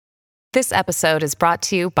This episode is brought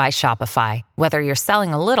to you by Shopify. Whether you're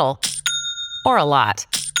selling a little or a lot,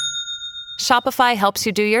 Shopify helps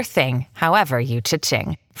you do your thing, however you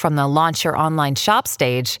cha-ching. From the launch your online shop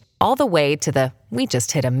stage, all the way to the we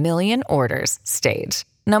just hit 1 million orders stage.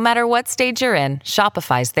 No matter what stage you're in,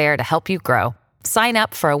 Shopify's there to help you grow. Sign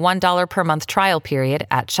up for a $1 per month trial period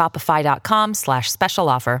at shopify.com/special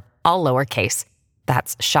offer, all lowercase.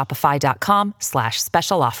 That's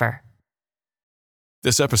shopify.com/special offer.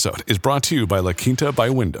 This episode is brought to you by La Quinta by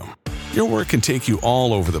Wyndham. Your work can take you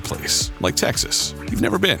all over the place, like Texas. You've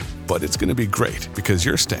never been, but it's going to be great because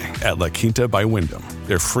you're staying at La Quinta by Wyndham.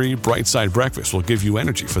 Their free Bright Side breakfast will give you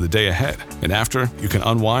energy for the day ahead. And after, you can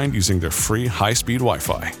unwind using their free high-speed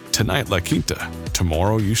Wi-Fi. Tonight, La Quinta.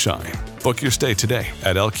 Tomorrow, you shine. Book your stay today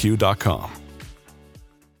at lq.com.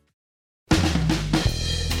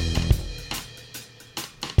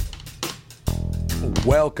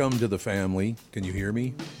 Welcome to the family. Can you hear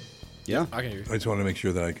me? Yeah, I can hear you. I just wanted to make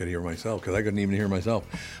sure that I could hear myself because I couldn't even hear myself.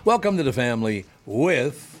 Welcome to the family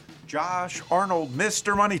with Josh Arnold,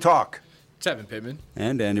 Mr. Money Talk. Tevin Pittman.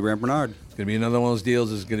 And Andy Brant Bernard. It's going to be another one of those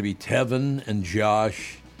deals. It's going to be Tevin and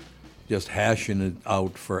Josh just hashing it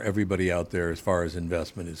out for everybody out there as far as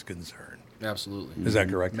investment is concerned. Absolutely. Is that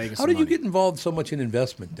correct? Making How some did you money. get involved so much in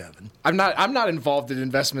investment, Tevin? I'm not involved in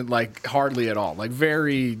investment like hardly at all. Like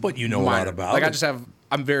very. But you know a lot minor. about Like it.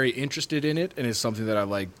 I'm very interested in it, and it's something that I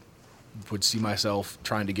like would see myself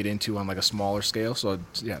trying to get into on like a smaller scale. So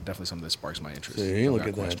yeah, definitely something that sparks my interest. See, look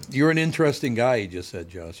at that. You're an interesting guy, you just said,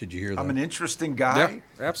 Josh. Did you hear that? I'm an interesting guy. Yeah,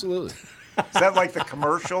 absolutely. Is that like the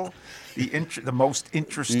commercial? The most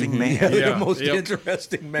interesting man? The most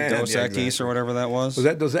interesting man. Dos Equis or whatever that was. Was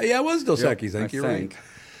that Dos Equis? Yeah, it was Dos Equis. Thank you. Right.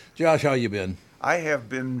 Josh, how you been? I have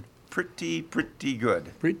been pretty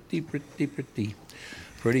good.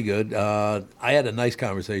 Pretty good. I had a nice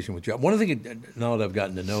conversation with Josh. One of the things, now that I've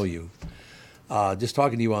gotten to know you, just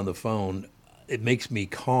talking to you on the phone, it makes me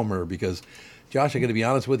calmer because, Josh, I got to be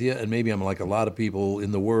honest with you, and maybe I'm like a lot of people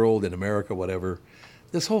in the world, in America, whatever.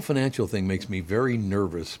 This whole financial thing makes me very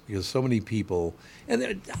nervous because so many people,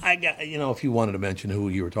 and I got, if you wanted to mention who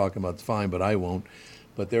you were talking about, it's fine, but I won't.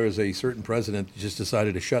 But there is a certain president that just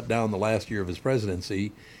decided to shut down the last year of his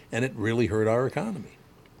presidency, and it really hurt our economy.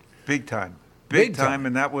 Big time. Big time,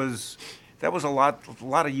 and that was a lot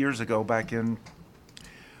of years ago, back in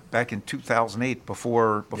 2008,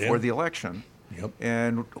 before the election. Yep.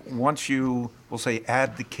 And once you, we'll say,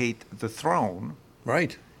 abdicate the throne,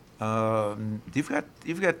 right? You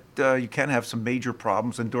can have some major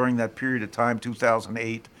problems. And during that period of time,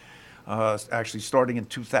 2008, actually starting in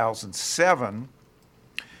 2007,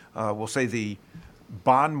 we'll say the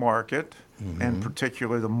bond market, and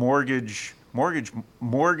particularly the mortgage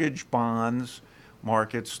bonds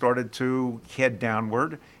market, started to head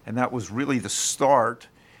downward, and that was really the start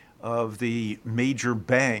of the major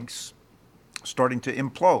banks starting to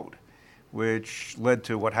implode, which led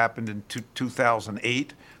to what happened in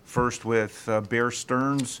 2008, first with Bear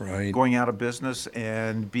Stearns going out of business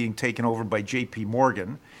and being taken over by J.P.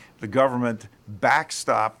 Morgan. The government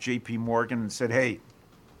backstopped J.P. Morgan and said, hey,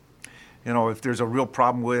 if there's a real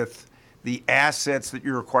problem with the assets that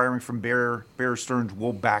you're acquiring from Bear Stearns,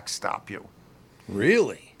 we'll backstop you.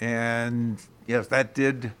 Really? And yes, that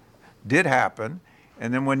did happen.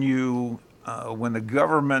 And then when the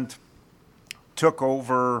government took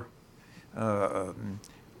over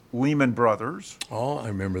Lehman Brothers, I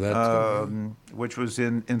remember that too. which was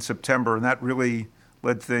in September, and that really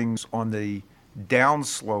led things on the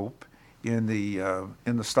downslope in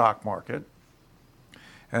the stock market,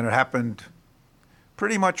 and it happened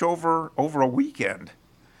pretty much over a weekend.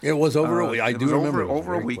 It was over a weekend. I do remember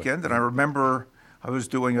over a weekend, and I remember I was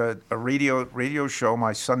doing a radio show,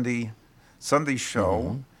 my Sunday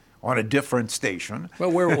show, on a different station.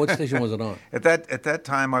 Well, what station was it on? At that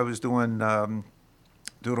time, I was doing on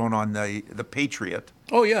the Patriot.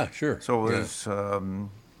 Oh yeah, sure. So it was, and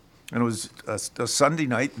it was a Sunday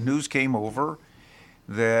night. News came over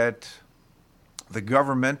that the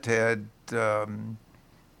government had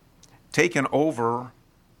taken over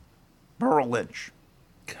Merrill Lynch.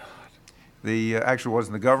 Actually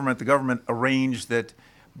wasn't the government. The government arranged that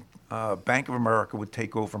Bank of America would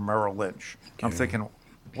take over Merrill Lynch. Okay. I'm thinking,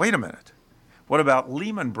 wait a minute. What about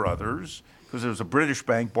Lehman Brothers? Because there was a British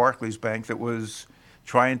bank, Barclays Bank, that was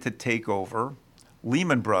trying to take over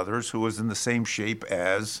Lehman Brothers, who was in the same shape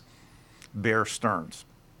as Bear Stearns.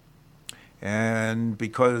 And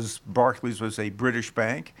because Barclays was a British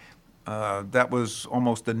bank, that was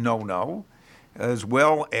almost a no-no, as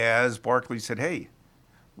well as Barclays said, hey,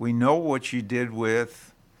 we know what you did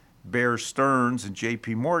with Bear Stearns and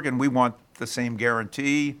J.P. Morgan. We want the same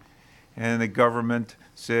guarantee. And the government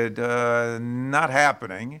said, not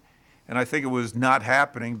happening. And I think it was not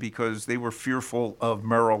happening because they were fearful of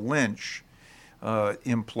Merrill Lynch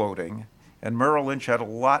imploding. And Merrill Lynch had a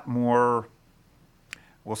lot more,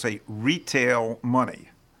 we'll say, retail money.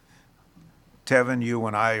 Tevin, you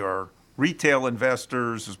and I are retail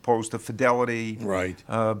investors as opposed to Fidelity Right.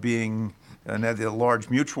 being the large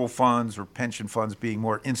mutual funds or pension funds being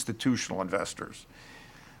more institutional investors.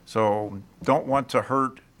 So don't want to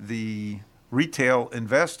hurt the retail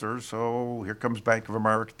investors. So here comes Bank of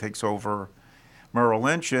America, takes over Merrill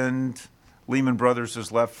Lynch, and Lehman Brothers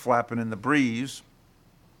is left flapping in the breeze.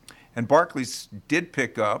 And Barclays did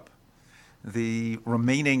pick up the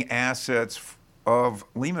remaining assets of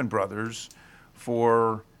Lehman Brothers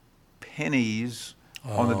for pennies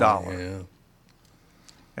on the dollar. Yeah.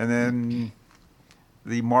 And then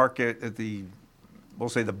the market, we'll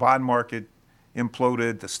say the bond market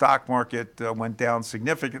imploded, the stock market went down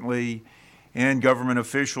significantly, and government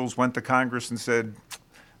officials went to Congress and said,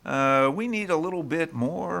 we need a little bit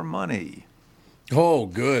more money Oh,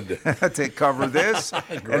 good. to cover this.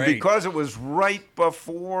 And Great. because it was right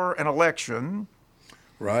before an election,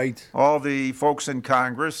 Right. all the folks in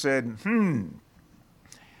Congress said,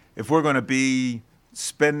 if we're going to be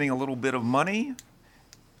spending a little bit of money,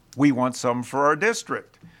 we want some for our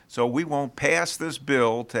district. So we won't pass this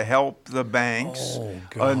bill to help the banks Oh,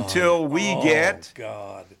 God. until we get,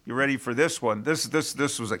 God. you ready for this one? This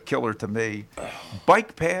was a killer to me.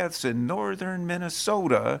 Bike paths in northern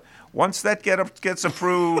Minnesota. Once that gets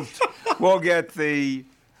approved, we'll get the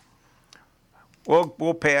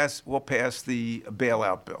we'll pass the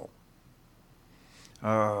bailout bill.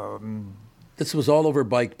 This was all over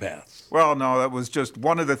bike paths. Well, no, that was just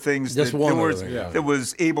one of the things Just that, one there of was, them, yeah. that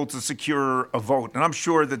was able to secure a vote. And I'm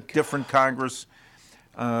sure that different congressmen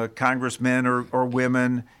or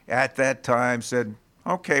women at that time said,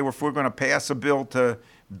 okay, well, if we're going to pass a bill to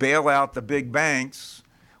bail out the big banks,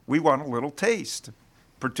 we want a little taste,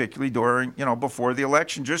 particularly during, before the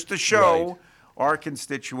election, just to show Right. our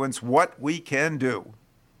constituents what we can do.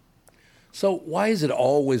 So why is it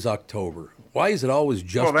always October? Why is it always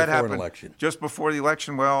just Well, that before happened an election? just before the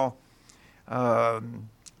election. Well, I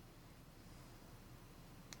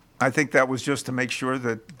think that was just to make sure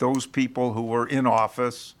that those people who were in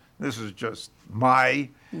office. This is just my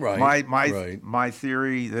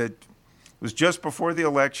theory that it was just before the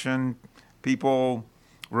election. People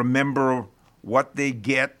remember what they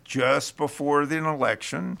get just before the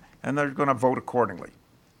election, and they're going to vote accordingly.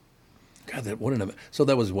 God, so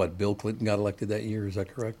that was what, Bill Clinton got elected that year, is that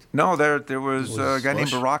correct? No, there was a guy named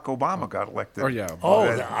Bush? Barack Obama got elected. Oh, yeah. Oh,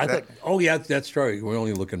 That- yeah, that's right. We're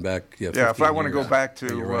only looking back. Yeah, Yeah, if 15 I want to years. go back to,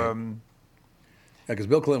 Yeah, you're right. Yeah, because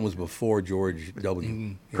Bill Clinton was before George W.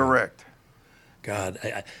 Yeah. correct. God,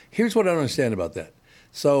 here's what I don't understand about that.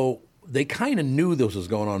 So they kind of knew this was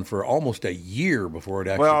going on for almost a year before it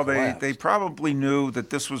actually Well, collapsed. they probably knew that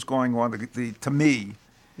this was going on. To me,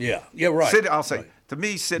 Yeah, right. I'll say, right. to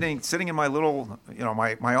me, sitting in my little,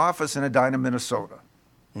 my office in Edina, Minnesota,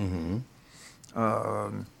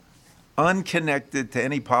 unconnected to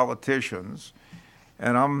any politicians,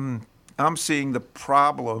 and I'm seeing the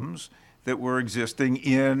problems that were existing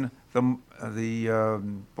in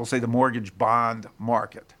we'll say the mortgage bond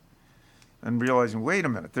market, and realizing, wait a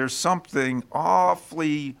minute, there's something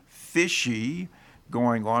awfully fishy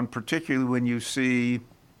going on, particularly when you see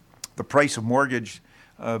the price of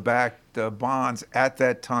mortgage-backed bonds at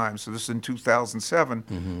that time, so this is in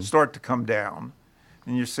 2007, start to come down.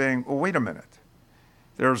 And you're saying, well, wait a minute.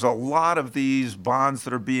 There's a lot of these bonds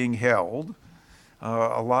that are being held.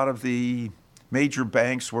 A lot of the major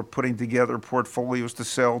banks were putting together portfolios to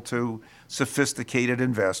sell to sophisticated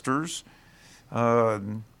investors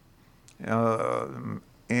and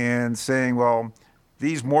saying, well,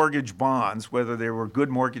 these mortgage bonds, whether they were good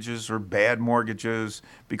mortgages or bad mortgages,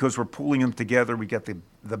 because we're pooling them together, we get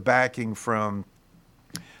the backing from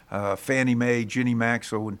Fannie Mae, Ginnie Mae,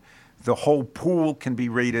 so the whole pool can be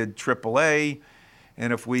rated AAA,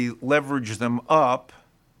 and if we leverage them up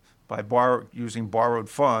by using borrowed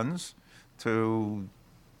funds to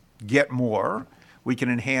get more, we can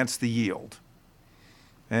enhance the yield.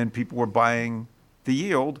 And people were buying the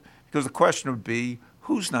yield because the question would be,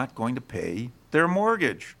 who's not going to pay their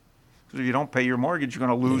mortgage? Because if you don't pay your mortgage, you're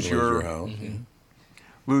going to lose your house.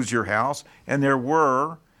 lose your house. And there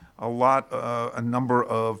were a number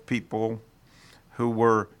of people who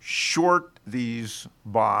were short these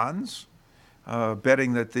bonds,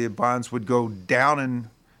 betting that the bonds would go down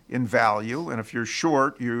in value. And if you're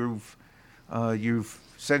short, you've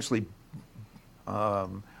essentially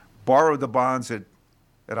borrowed the bonds at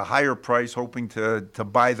a higher price, hoping to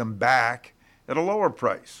buy them back at a lower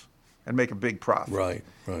price. and make a big profit. Right,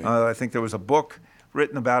 right. I think there was a book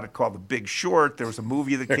written about it called The Big Short. There was a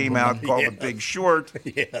movie that came out called The Big Short.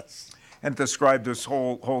 Yes. And described this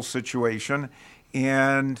whole situation.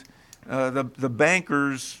 And the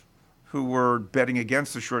bankers who were betting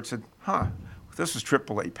against the short said, this is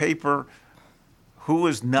AAA paper. Who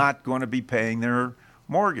is not going to be paying their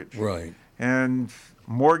mortgage? Right. And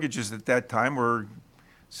mortgages at that time were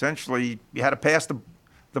essentially, you had to pass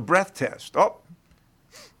the breath test. Oh,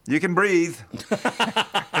 you can breathe.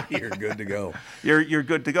 You're good to go. You're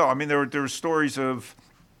good to go. I mean, there were stories of,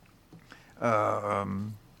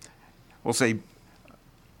 we'll say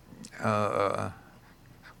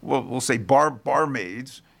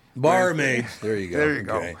barmaids. Barmaids. There you go. There you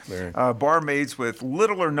Okay. go. There. Barmaids with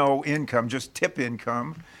little or no income, just tip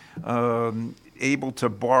income, able to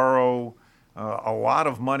borrow a lot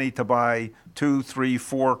of money to buy 2, 3,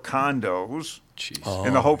 4 condos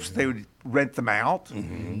in the hopes they would rent them out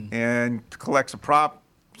and collect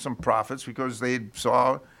some profits because they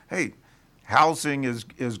saw, hey, housing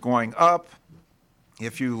is going up.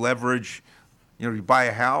 If you leverage, you buy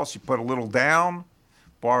a house, you put a little down,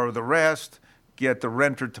 borrow the rest, get the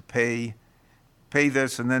renter to pay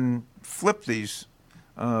this, and then flip these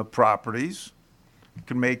properties. You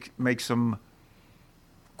can make some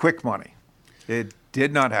quick money. It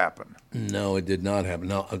did not happen. No, it did not happen.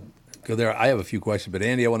 Now, I have a few questions, but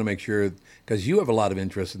Andy, I want to make sure, because you have a lot of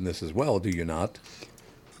interest in this as well, do you not?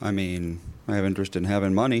 I mean, I have interest in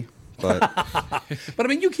having money, but But I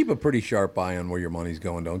mean, you keep a pretty sharp eye on where your money's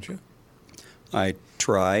going, don't you? I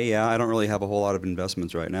try. Yeah, I don't really have a whole lot of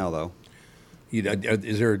investments right now, though.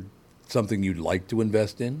 Is there something you'd like to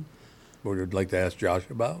invest in, or you'd like to ask Josh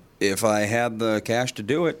about? If I had the cash to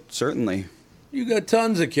do it, certainly. You got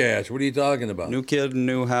tons of cash. What are you talking about? New kid,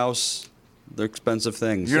 new house, they're expensive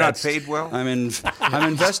things. You're not paid well? I'm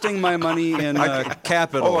investing my money in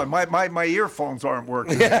capital. Oh, and my earphones aren't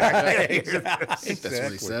working. I think that's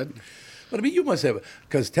what he said. But I mean, you must have,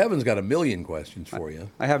 because Tevin's got a million questions for you.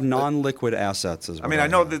 I have non-liquid assets as well. I mean, I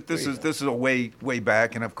know that this is a way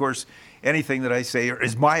back, and of course, anything that I say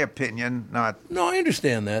is my opinion, not. No, I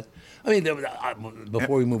understand that. I mean,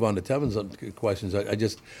 before we move on to Tevin's questions, I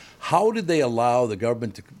just, how did they allow the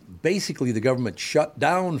government to, basically the government shut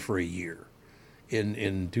down for a year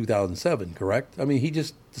in 2007, correct? I mean, he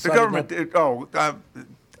just decided The government,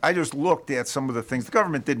 I just looked at some of the things. The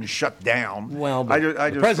government didn't shut down. Well, I but just the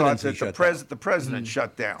thought presidency that shut down. the president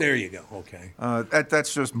shut down. There you go, okay.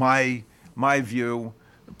 That's just my view.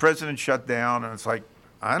 The president shut down, and it's like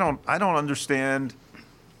I don't understand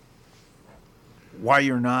why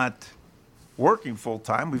you're not working full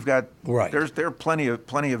time. We've got Right. there are plenty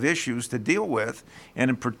of issues to deal with, and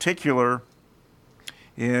in particular,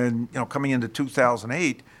 coming into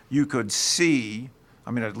 2008, you could see.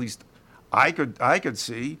 I mean, at least I could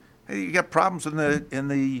see. Hey, you got problems in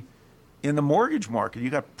the mortgage market. You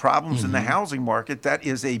got problems in the housing market. That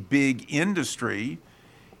is a big industry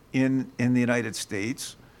in the United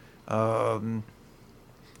States. And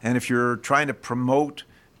if you're trying to promote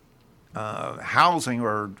housing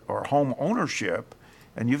or home ownership,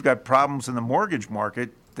 and you've got problems in the mortgage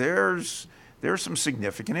market, there's some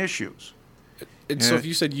significant issues. And so if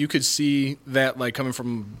you said you could see that, like, coming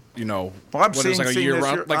from, Well, I'm whether it's like a seeing year this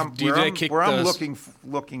round, here, like, do they kick where I'm the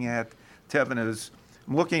looking at, Tevin, is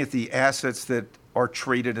I'm looking at the assets that are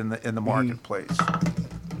traded in the marketplace.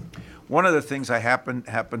 One of the things I happen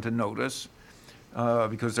to notice,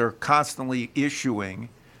 because they're constantly issuing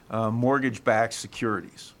mortgage-backed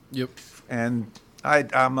securities. Yep. And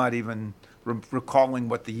I'm not even recalling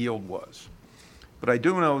what the yield was. But I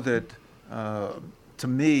do know that, to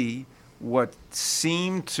me, what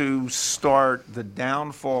seemed to start the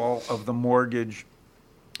downfall of the mortgage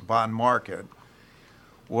bond market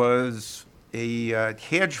was a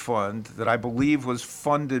hedge fund that I believe was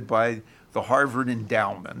funded by the Harvard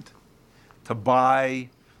Endowment to buy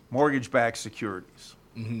mortgage-backed securities.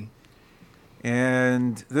 Mm-hmm.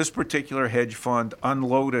 And this particular hedge fund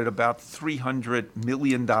unloaded about $300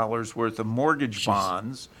 million worth of mortgage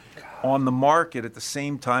bonds on the market at the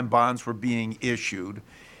same time bonds were being issued.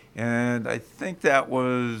 And I think that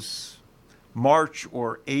was March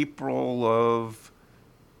or April of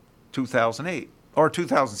 2008, or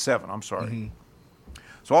 2007, I'm sorry. Mm-hmm.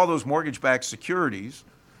 So all those mortgage-backed securities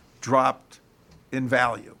dropped in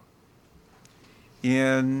value.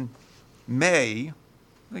 In May,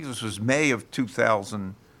 I think this was May of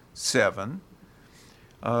 2007,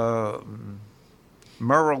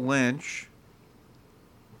 Merrill Lynch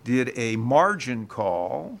did a margin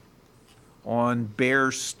call on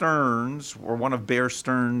Bear Stearns, or one of Bear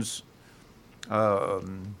Stearns' we'll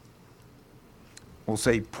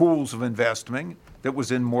say pools of investing, that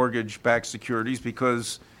was in mortgage-backed securities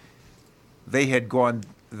because they had gone,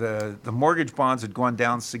 the mortgage bonds had gone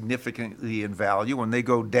down significantly in value. When they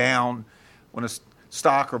go down, when a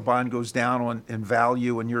stock or bond goes down in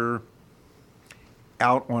value and you're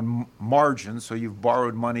out on margin, so you've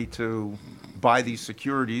borrowed money to buy these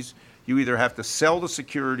securities, you either have to sell the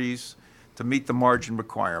securities to meet the margin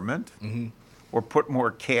requirement or put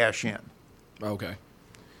more cash in. Okay.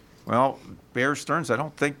 Well, Bear Stearns, I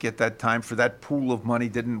don't think at that time for that pool of money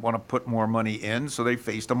didn't want to put more money in, so they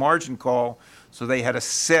faced a margin call, so they had to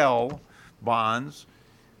sell bonds.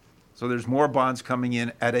 So there's more bonds coming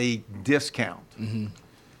in at a discount. And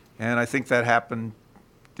I think that happened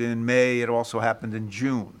in May. It also happened in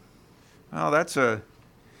June. Well, that's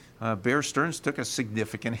Bear Stearns took a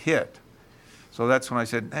significant hit. So that's when I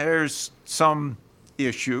said, there's some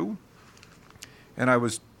issue. And I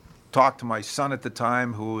talked to my son at the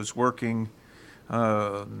time who was working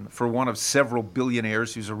for one of several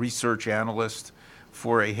billionaires. He was a research analyst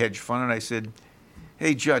for a hedge fund. And I said,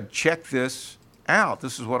 hey, Judd, check this out.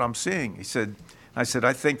 This is what I'm seeing. I said,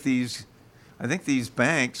 I think these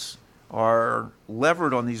banks are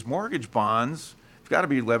levered on these mortgage bonds. It's got to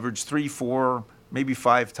be leveraged 3, 4, maybe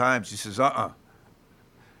 5 times. He says, How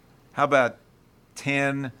about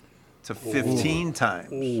 10 to 15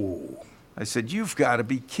 times? Ooh. I said, you've got to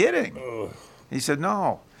be kidding. He said,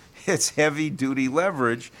 no, it's heavy-duty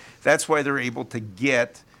leverage. That's why they're able to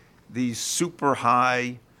get these super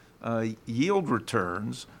high yield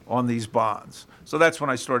returns on these bonds. So that's when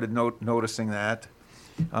I started noticing that.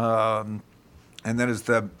 And then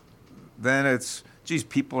it's, geez,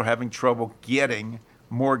 people are having trouble getting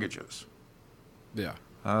mortgages. Yeah.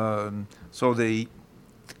 So the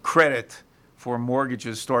credit for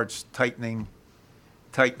mortgages starts tightening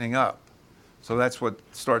up. So that's what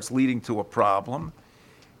starts leading to a problem.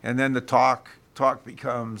 And then the talk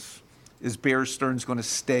becomes, is Bear Stearns going to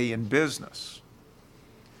stay in business?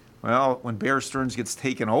 Well, when Bear Stearns gets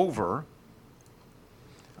taken over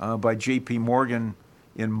by J.P. Morgan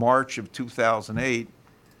in March of 2008,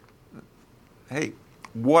 hey,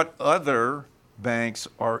 what other banks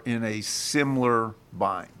are in a similar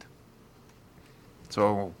bind?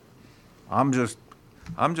 So I'm just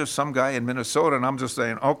some guy in Minnesota, and I'm just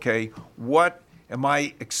saying, okay, what am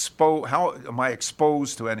I exposed? How am I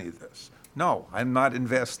exposed to any of this? No, I'm not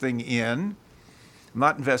investing in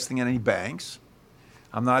any banks.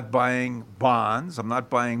 I'm not buying bonds. I'm not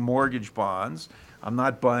buying mortgage bonds. I'm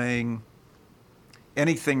not buying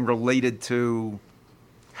anything related to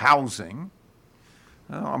housing.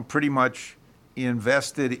 I'm pretty much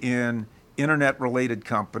invested in internet-related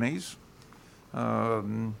companies,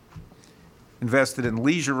 invested in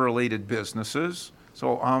leisure-related businesses.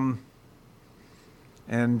 So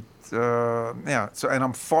and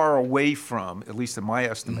I'm far away from, at least in my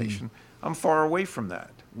estimation, I'm far away from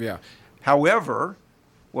that. Yeah. However,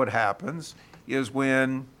 what happens is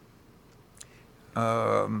when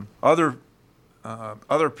other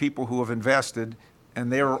people who have invested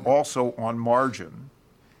and they're also on margin,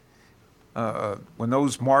 when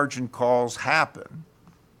those margin calls happen,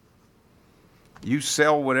 you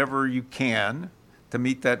sell whatever you can to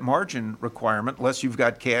meet that margin requirement, unless you've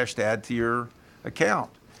got cash to add to your account.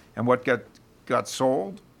 And what got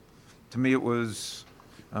sold, to me, it was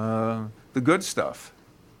the good stuff,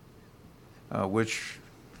 which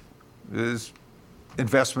is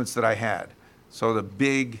investments that I had. So the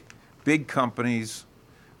big companies,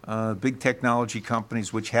 big technology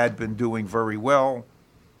companies, which had been doing very well,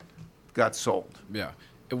 got sold. Yeah.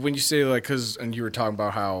 When you say and you were talking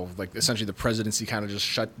about how essentially the presidency kind of just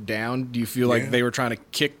shut down. Do you feel like they were trying to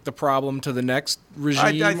kick the problem to the next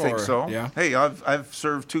regime? I think so. Yeah. Hey, I've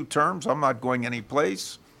served 2 terms. I'm not going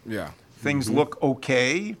anyplace. Yeah. Things look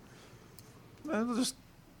okay.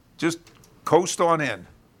 Just coast on in.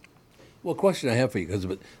 Well, question I have for you, because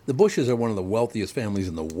the Bushes are one of the wealthiest families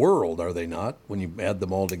in the world, are they not? When you add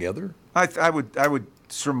them all together, I would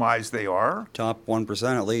surmise they are. Top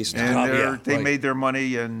 1% at least. And they made their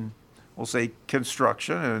money in, we'll say,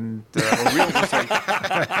 construction and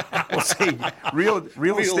real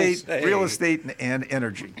estate and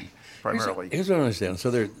energy, primarily. Here's what I understand.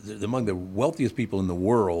 So they're among the wealthiest people in the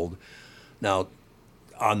world. Now,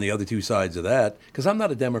 on the other 2 sides of that, because I'm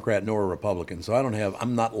not a Democrat nor a Republican, so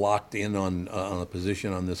I'm not locked in on a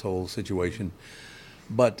position on this whole situation.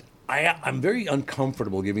 But I'm very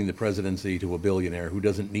uncomfortable giving the presidency to a billionaire who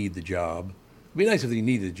doesn't need the job. It'd be nice if he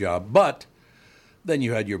needed the job, but then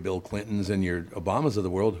you had your Bill Clintons and your Obamas of the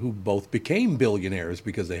world who both became billionaires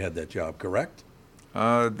because they had that job, correct?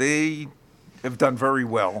 They have done very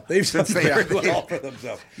well. They've done very well for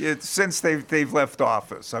themselves. Since they've left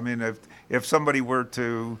office. I mean, if somebody were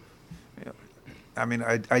to I mean,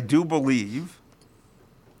 I do believe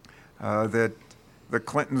that the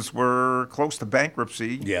Clintons were close to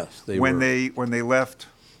bankruptcy. Yes, they when were. when they left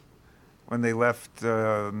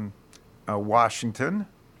Washington.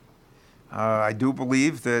 I do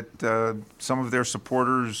believe that some of their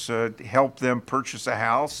supporters helped them purchase a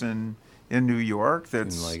house in New York.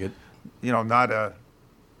 That's Didn't like it. Not a,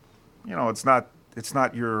 it's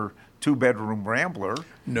not your 2-bedroom Rambler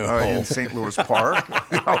No. in St. Louis Park.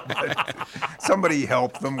 But somebody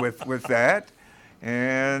helped them with that,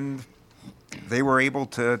 and they were able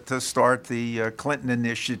to start the Clinton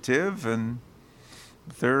initiative, and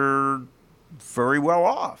they're very well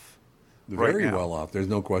off. Very right now. well off. There's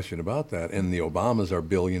no question about that. And the Obamas are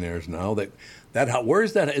billionaires now. Where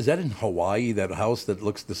is that? Is that in Hawaii? That house that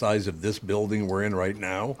looks the size of this building we're in right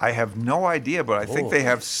now? I have no idea, but I think they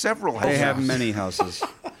have several houses. They have many houses.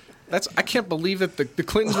 I can't believe that the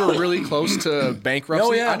Clintons were really close to bankruptcy.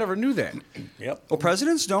 Oh, yeah. I never knew that. Yep. Well,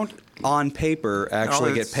 presidents don't, on paper,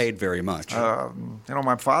 actually get it's- paid very much.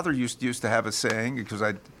 My father used to have a saying, because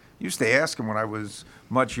I used to ask him when I was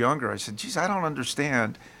much younger. I said, geez, I don't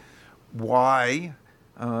understand why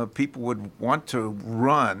people would want to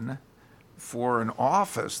run for an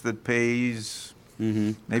office that pays,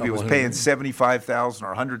 maybe it was paying $75,000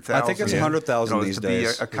 or $100,000. I think it's $100,000 these to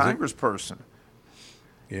days. be a congressperson.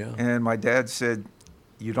 Yeah. And my dad said,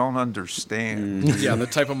 you don't understand. Yeah, the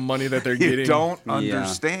type of money that they're You getting. don't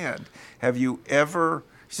understand. Have you ever,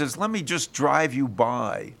 he says, let me just drive you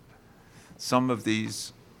by some of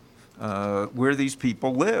these, where these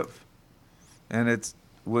people live. And it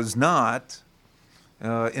was not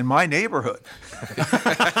in my neighborhood.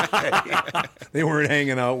 They weren't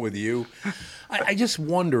hanging out with you. I just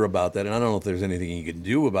wonder about that, and I don't know if there's anything you can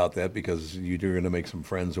do about that because you're going to make some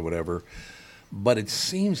friends or whatever. But it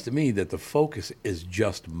seems to me that the focus is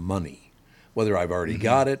just money. Whether I've already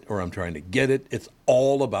got it or I'm trying to get it, it's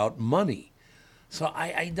all about money. So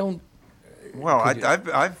I don't. Well,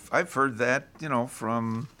 I've heard that,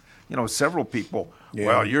 from, several people. Yeah.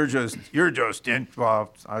 Well, you're just in.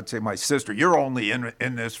 Well, I'd say my sister. You're only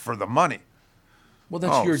in this for the money. Well,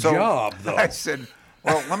 that's your so job, though. I said,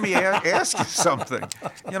 well, let me ask you something.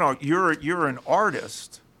 You're an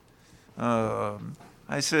artist. I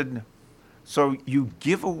said, so you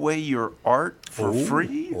give away your art for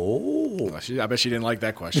free? Oh. I bet she didn't like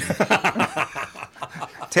that question.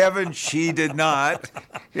 Tevin, she did not.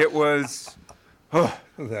 It was,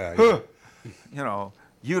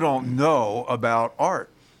 you don't know about art.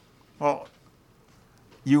 Well,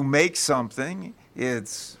 you make something,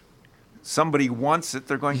 it's somebody wants it,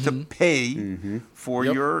 they're going to pay for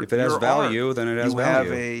your If it has your value, art. then it has you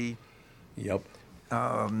value.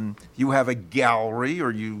 You have a gallery,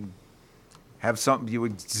 or you have something you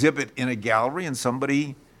exhibit in a gallery, and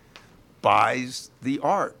somebody buys the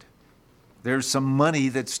art. There's some money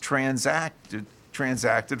that's transacted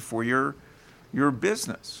for your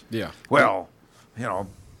business. Yeah. Well,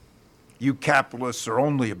 you capitalists are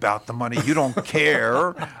only about the money. You don't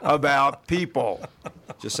care about people.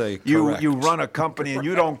 Just say You correct. run a company and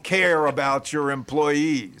you don't care about your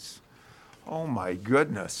employees. Oh my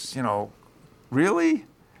goodness, really?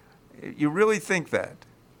 You really think that?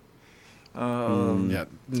 Yeah,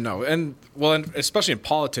 no, and especially in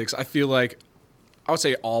politics, I feel like I would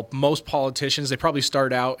say most politicians, they probably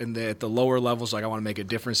start out at the lower levels, like I want to make a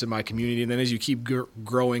difference in my community, and then as you keep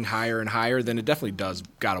growing higher and higher, then it definitely does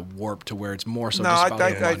got to warp to where it's more so. No, just about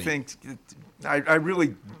the I money. think I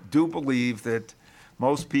really do believe that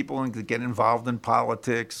most people that get involved in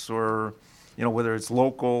politics, or whether it's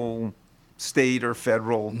local, state, or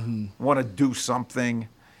federal, want to do something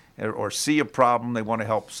or see a problem they want to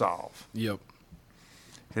help solve. Yep.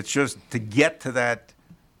 It's just to get to that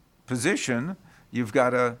position, you've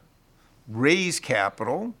got to raise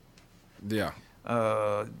capital. Yeah.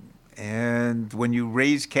 And when you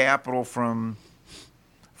raise capital from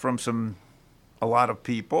a lot of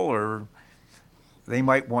people, or they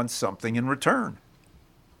might want something in return.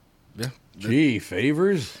 Yeah. Gee,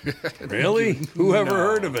 favors? Really? Who ever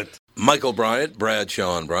heard of it? Michael Bryant,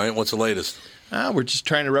 Bradshaw Bryant, what's the latest? We're just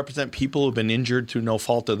trying to represent people who've been injured through no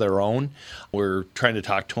fault of their own. We're trying to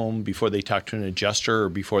talk to them before they talk to an adjuster or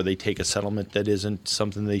before they take a settlement that isn't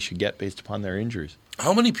something they should get based upon their injuries.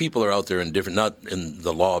 How many people are out there not in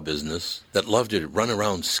the law business, that love to run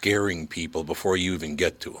around scaring people before you even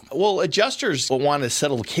get to them? Well, adjusters want to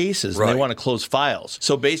settle cases and Right. they want to close files.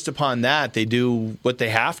 So based upon that, they do what they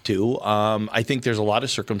have to. I think there's a lot of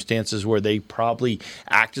circumstances where they probably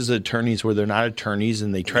act as attorneys where they're not attorneys,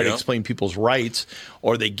 and they try to Yeah. explain people's rights,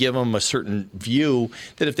 or they give them a certain view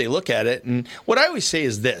that if they look at it. And what I always say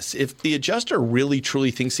is this: if the adjuster really truly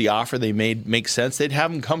thinks the offer they made makes sense, they'd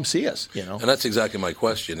have them come see us. And that's exactly my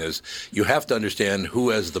question is, you have to understand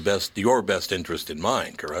who has your best interest in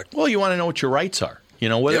mind, correct? Well, you want to know what your rights are.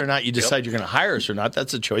 Whether Yep. or not you decide you're going to hire us or not,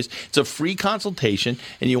 that's a choice. It's a free consultation,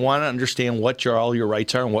 and you want to understand what all your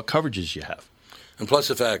rights are and what coverages you have. And plus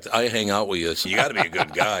the fact I hang out with you, so you got to be a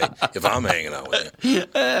good guy if I'm hanging out with you.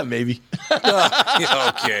 Maybe.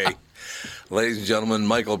 Okay. Ladies and gentlemen,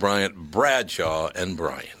 Michael Bryant, Bradshaw, and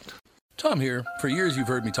Bryant. Tom here. For years, you've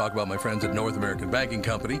heard me talk about my friends at North American Banking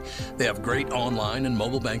Company. They have great online and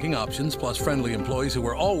mobile banking options, plus friendly employees who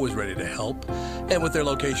are always ready to help. And with their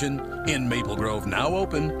location in Maple Grove now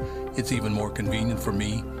open, it's even more convenient for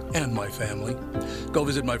me and my family. Go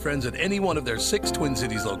visit my friends at any one of their 6 Twin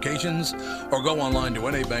Cities locations, or go online to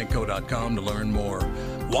nabankco.com to learn more.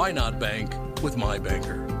 Why not bank with my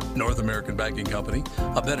banker? North American Banking Company,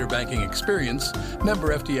 a better banking experience,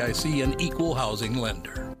 member FDIC, and equal housing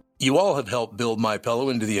lender. You all have helped build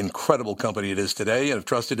MyPillow into the incredible company it is today, and have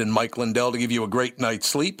trusted in Mike Lindell to give you a great night's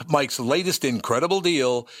sleep. Mike's latest incredible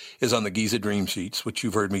deal is on the Giza Dream Sheets, which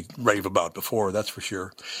you've heard me rave about before, that's for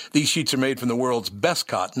sure. These sheets are made from the world's best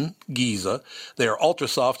cotton, Giza. They are ultra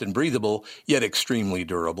soft and breathable, yet extremely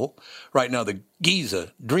durable. Right now, the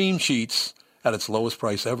Giza Dream Sheets at its lowest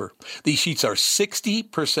price ever. These sheets are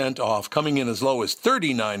 60% off, coming in as low as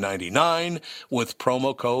 $39.99 with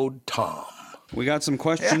promo code TOM. We got some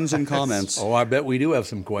questions and comments. Oh, I bet we do have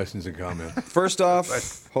some questions and comments. First off,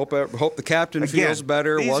 hope the captain Again, feels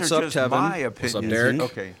better. these What's are up, just Kevin? my opinions. What's up, Derek?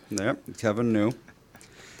 Okay. Yep, Kevin knew.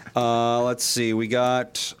 Let's see. We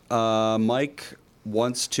got Mike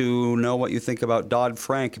wants to know what you think about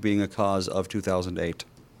Dodd-Frank being a cause of 2008.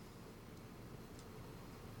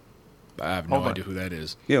 I have no Hold on. idea who that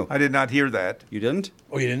is. You. I did not hear that. You didn't?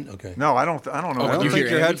 Oh, you didn't? Okay. No, I don't know. Oh, I can don't you think hear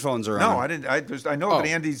your Andy? headphones are on. No, I didn't. I know that Oh.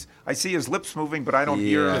 Andy's. I see his lips moving, but I don't Yeah,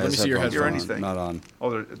 hear. me see your hear headphones. anything. Not on.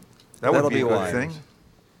 Oh, that That'll would be be a good why. thing.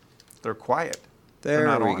 They're quiet. There They're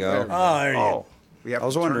not we on. go. Oh, there you go. Oh, we have I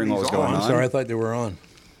was to turn wondering what these was Oh, going I'm on. sorry. I thought they were on.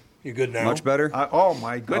 You good now? Much better? Oh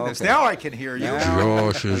my goodness! Okay. Now I can hear you.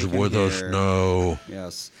 Josh is We can with us hear. now.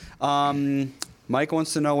 Yes. Mike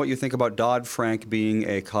wants to know what you think about Dodd-Frank being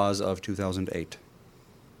a cause of 2008.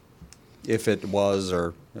 If it was,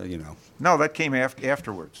 or, No, that came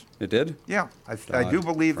afterwards. It did? Yeah, I do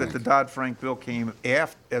believe that the Dodd-Frank bill came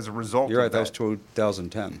as a result You're right, of that was that.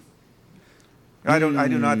 2010. I do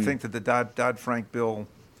not think that the Dodd-Frank bill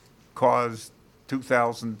caused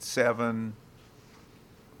 2007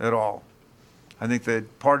 at all. I think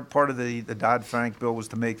that part of the Dodd-Frank bill was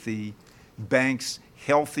to make the banks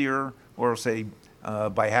healthier, or say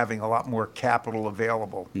by having a lot more capital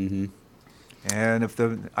available. Mm-hmm. And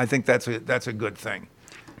I think that's a good thing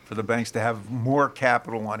for the banks to have more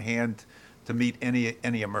capital on hand to meet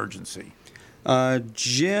any emergency.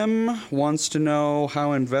 Jim wants to know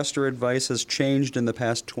how investor advice has changed in the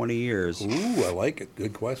past 20 years. Ooh, I like it.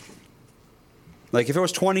 Good question. Like, if it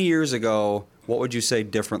was 20 years ago, what would you say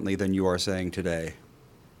differently than you are saying today?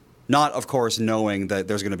 Not, of course, knowing that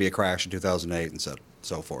there's going to be a crash in 2008 and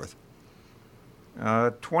so forth.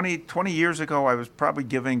 20 years ago, I was probably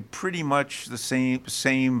giving pretty much the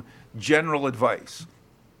same general advice.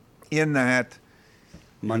 In that,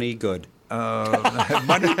 Money, good.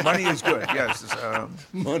 money is good. Yes,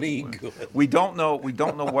 Money good. we don't know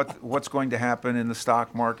what's going to happen in the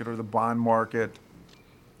stock market or the bond market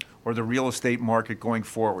or the real estate market going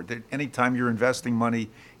forward. Anytime you're investing money,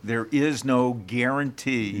 there is no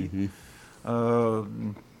guarantee.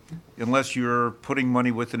 Unless you're putting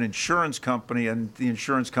money with an insurance company, and the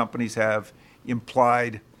insurance companies have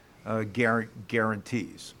implied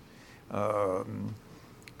guarantees.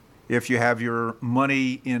 If you have your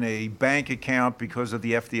money in a bank account because of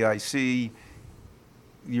the FDIC,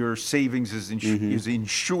 your savings is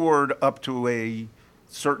insured up to a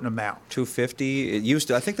certain amount. 250. It used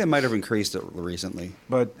to. I think they might have increased it recently.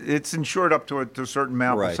 But it's insured up to a certain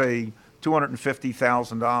amount, Right. say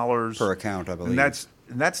 $250,000 Per account, I believe.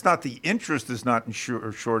 And that's not the interest is not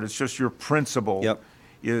insured. It's just your principal Yep.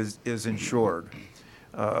 is insured.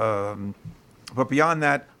 But beyond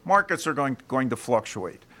that, markets are going to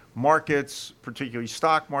fluctuate. Markets, particularly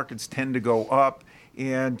stock markets, tend to go up,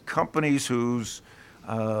 and companies whose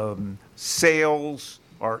sales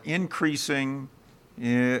are increasing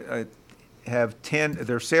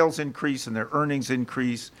their sales increase and their earnings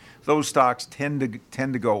increase, those stocks tend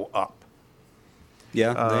to go up.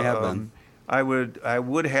 Yeah, they have been. I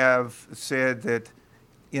would have said that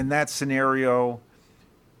in that scenario,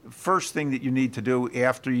 first thing that you need to do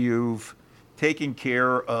after you've taken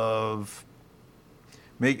care of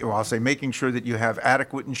making sure that you have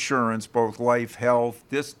adequate insurance, both life, health,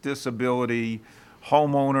 disability,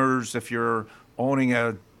 homeowners. If you're owning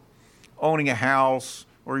a house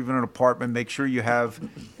or even an apartment, make sure you have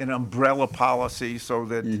an umbrella policy so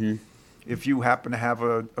that if you happen to have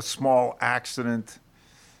a small accident,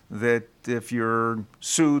 that if you're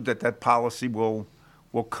sued, that policy will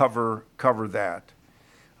cover that.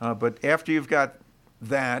 But after you've got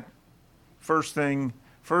that, first things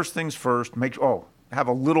first, have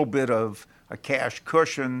a little bit of a cash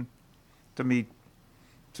cushion to meet,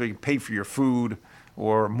 so you can pay for your food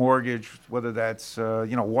or mortgage, whether that's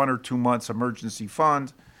 1 or 2 months emergency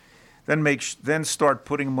fund. Then start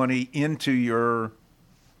putting money into your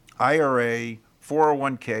IRA,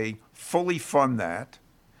 401k, fully fund that,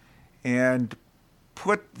 and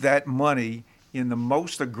put that money in the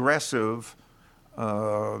most aggressive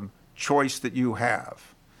choice that you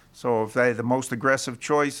have. So if the most aggressive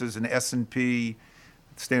choice is an S&P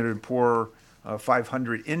Standard & Poor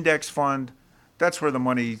 500 index fund, that's where the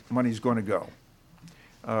money's going to go,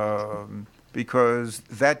 because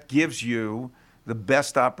that gives you the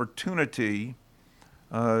best opportunity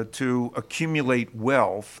to accumulate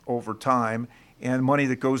wealth over time. And money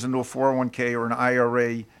that goes into a 401k or an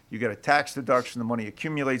IRA, you get a tax deduction. The money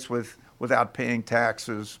accumulates without paying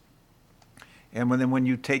taxes. And when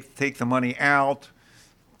you take the money out,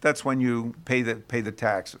 that's when you pay the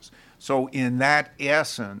taxes. So in that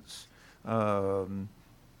essence,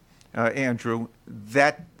 Andrew,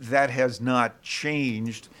 that has not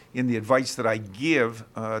changed in the advice that I give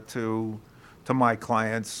to my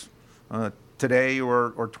clients today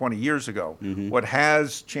or 20 years ago. What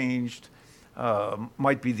has changed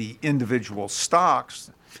might be the individual stocks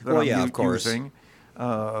that I'm using.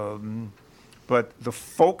 But the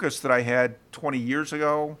focus that I had 20 years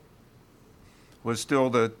ago was still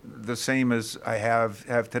the same as I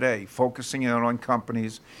have today, focusing in on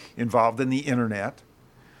companies involved in the internet,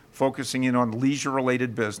 focusing in on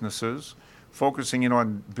leisure-related businesses, focusing in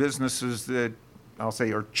on businesses that I'll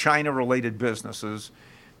say are China-related businesses,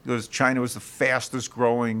 because China was the fastest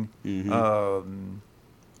growing,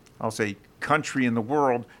 I'll say, country in the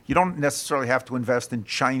world. You don't necessarily have to invest in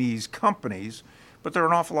Chinese companies, but there are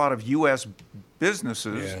an awful lot of U.S.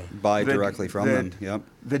 businesses buy directly from them. Yep.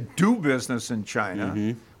 That do business in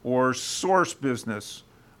China or source business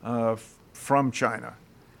from China.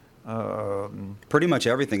 Pretty much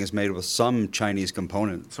everything is made with some Chinese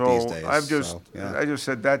component these days. I just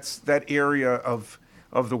said that's that area of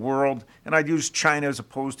the world, and I'd use China as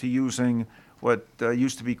opposed to using what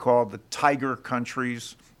used to be called the tiger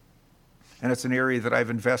countries, and it's an area that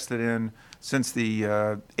I've invested in since the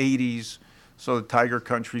 80s. So the tiger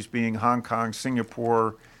countries being Hong Kong,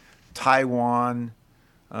 Singapore, Taiwan,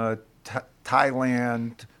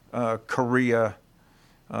 Thailand, Korea,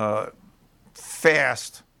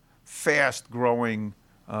 fast-growing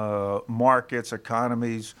markets,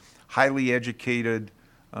 economies, highly educated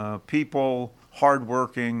people,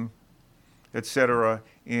 hardworking, et cetera.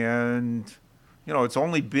 And, it's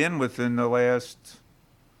only been within the last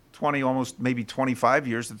 20, almost maybe 25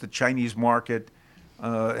 years that the Chinese market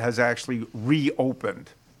has actually reopened,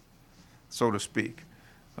 so to speak.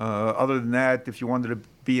 Other than that, if you wanted to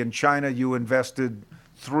be in China, you invested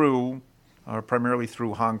primarily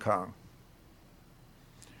through Hong Kong.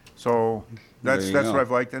 So that's what I've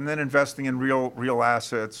liked. And then investing in real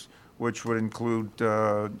assets, which would include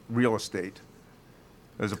real estate,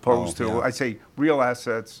 as opposed to, I say real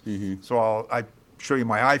assets. So I show you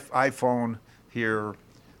my iPhone here.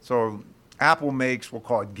 So Apple makes, we'll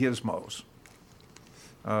call it gizmos.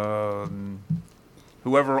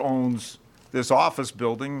 Whoever owns this office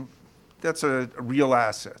building, that's a real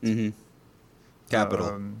asset.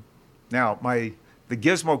 Capital. Now, the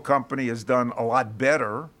Gizmo company has done a lot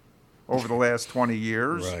better over the last 20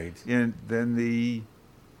 years than the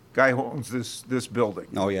guy who owns this building.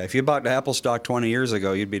 Oh, yeah. If you bought Apple stock 20 years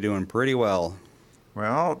ago, you'd be doing pretty well.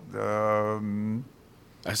 Well,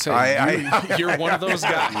 I say you're one of those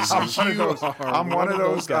guys. I'm one of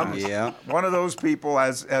those guys. One of those people,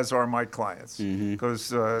 as are my clients.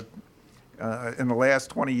 Because in the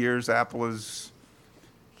last 20 years, Apple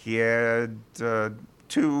he had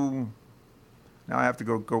two. Now I have to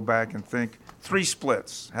go back and think. 3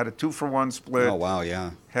 splits. Had a 2-for-1 split. Oh wow,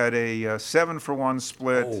 yeah. Had a 7-for-1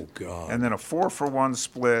 split. Oh God. And then a 4-for-1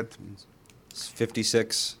 split.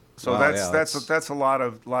 56 So Wow, that's a lot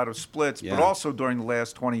of splits. Yeah. But also during the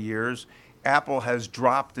last 20 years, Apple has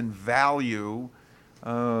dropped in value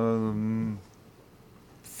 50%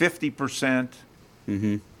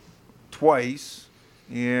 twice,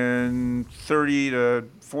 and 30 to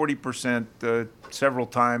 40% several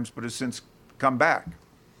times, but has since come back.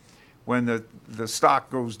 When the stock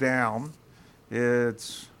goes down,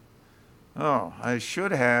 it's, I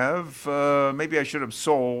should have, maybe I should have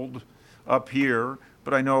sold up here,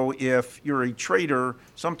 but I know if you're a trader,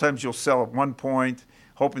 sometimes you'll sell at one point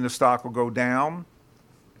hoping the stock will go down,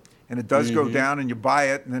 and it does go down, and you buy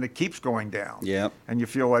it, and then it keeps going down. Yep. And you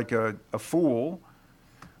feel like a fool.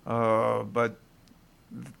 But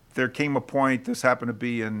there came a point, this happened to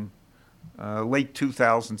be in late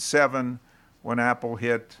 2007, when Apple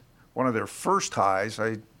hit one of their first highs.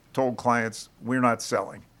 I told clients, we're not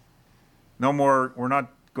selling. No more, we're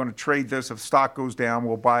not going to trade this. If stock goes down,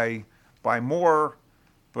 we'll buy more,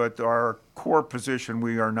 but our core position,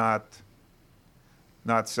 we are not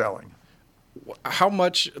selling. How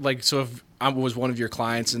much, like, so if I was one of your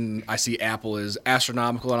clients and I see Apple is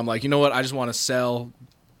astronomical and I'm like, you know what, I just want to sell,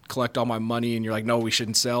 collect all my money, and you're like, no, we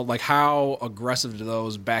shouldn't sell. Like, how aggressive do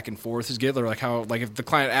those back and forths get? Or like, how, like, if the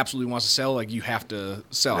client absolutely wants to sell, like, you have to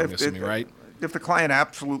sell, I'm assuming, right? If the client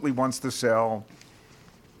absolutely wants to sell,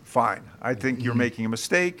 fine. I think you're making a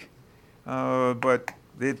mistake, but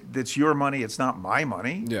it's your money. It's not my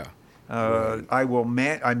money. Yeah.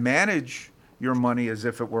 I manage your money as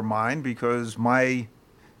if it were mine, because my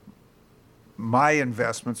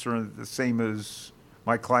investments are the same as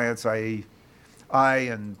my clients. I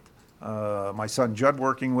and my son Judd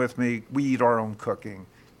working with me, we eat our own cooking,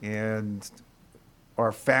 and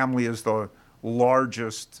our family is the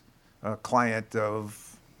largest client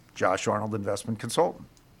of Josh Arnold Investment Consultant.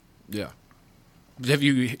 Yeah. Do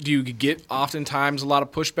you get oftentimes a lot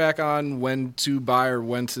of pushback on when to buy or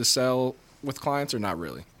when to sell with clients, or not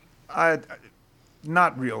really?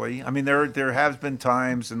 Not really. I mean, there has been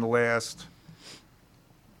times in the last,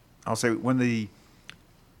 I'll say, when the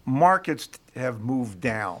markets have moved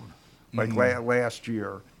down, like last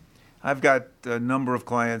year. I've got a number of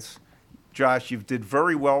clients. Josh, you've did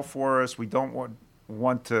very well for us. We don't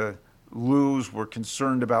want to lose. We're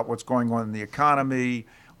concerned about what's going on in the economy.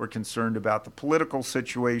 We're concerned about the political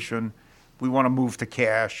situation. We want to move to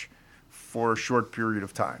cash for a short period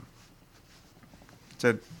of time.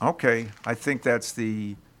 Said, okay, I think that's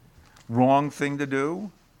the wrong thing to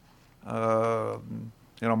do.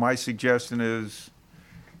 My suggestion is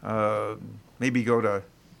maybe go to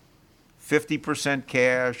 50%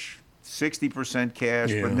 cash, 60%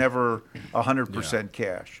 cash, but never 100%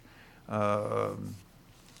 cash.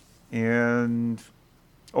 And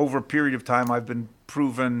over a period of time, I've been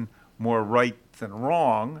proven more right than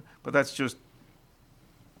wrong, but that's just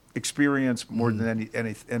experience more than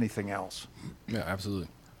anything else. Yeah, absolutely.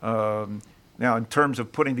 Now, in terms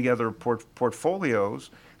of putting together portfolios,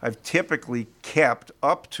 I've typically kept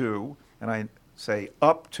up to, and I say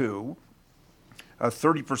up to,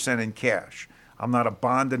 30% in cash. I'm not a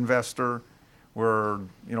bond investor. We're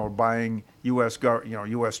buying U.S.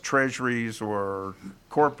 Treasuries or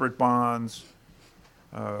corporate bonds.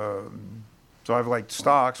 So I've liked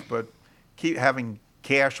stocks, but keep having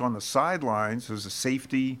cash on the sidelines is a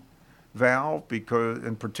safety valve, because,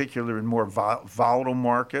 in particular, in more volatile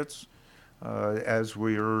markets, as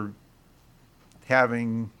we're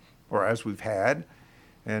having, or as we've had,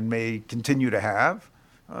 and may continue to have,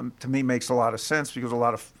 to me makes a lot of sense, because a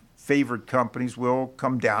lot of favored companies will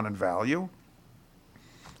come down in value,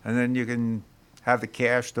 and then you can have the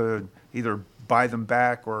cash to either buy them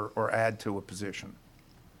back or add to a position.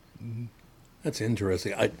 That's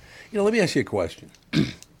interesting. Let me ask you a question.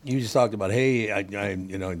 You just talked about, hey,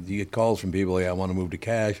 you get calls from people, hey, I want to move to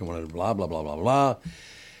cash, I want to blah, blah, blah, blah, blah.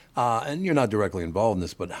 And you're not directly involved in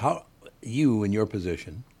this, but how, you in your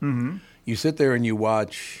position, you sit there and you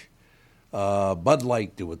watch Bud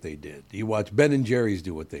Light do what they did. You watch Ben & Jerry's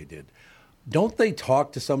do what they did. Don't they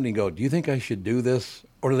talk to somebody and go, do you think I should do this?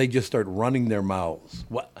 Or do they just start running their mouths?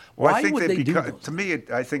 Why would they do this? To me,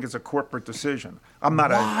 I think it's a corporate decision. I'm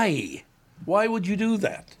not Why? Why would you do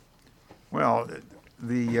that? Well,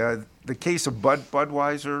 the case of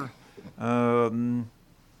Budweiser,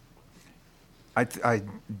 I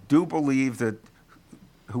do believe that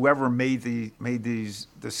whoever made these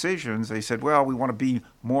decisions, they said, well, we want to be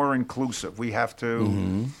more inclusive. We have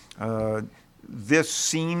to. This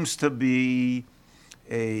seems to be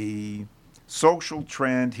a social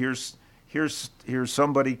trend. Here's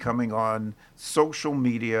somebody coming on social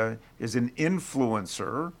media, is an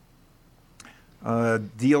influencer,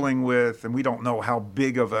 dealing with, and we don't know how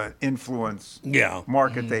big of an influence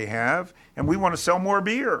market they have, and we want to sell more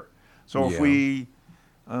beer. So if Yeah. we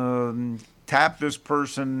tap this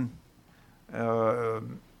person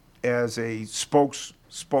as a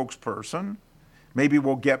spokesperson, maybe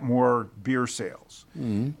we'll get more beer sales.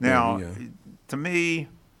 Now, yeah. to me,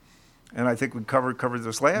 and I think we covered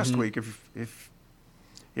this last week,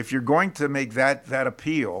 if you're going to make that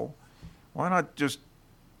appeal, why not just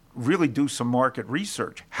really do some market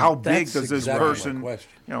research? How big That's does this exactly my person, question.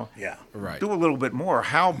 Yeah. Right. do a little bit more?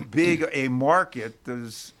 How big a market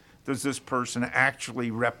does this person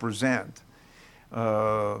actually represent?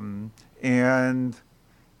 And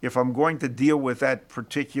if I'm going to deal with that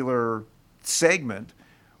particular segment,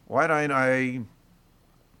 why don't I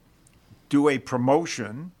do a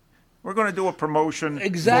promotion? We're going to do a promotion.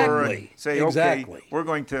 Exactly. Say, Exactly. okay, we're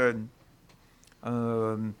going to,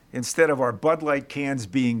 instead of our Bud Light cans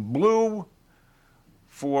being blue,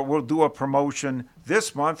 we'll do a promotion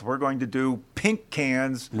this month. We're going to do pink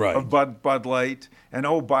cans Right. of Bud Light. And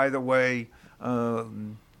oh, by the way,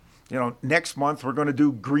 next month we're going to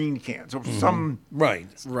do green cans or some. Right.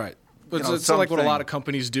 Right. But know, it's like what a something. lot of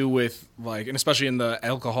companies do with like, and especially in the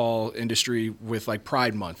alcohol industry with like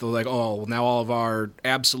Pride Month. They're like, oh, well, now all of our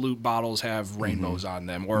Absolute bottles have rainbows on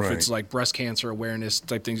them. Or if Right. it's like breast cancer awareness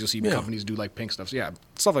type things, you'll see Yeah. companies do like pink stuff. So yeah,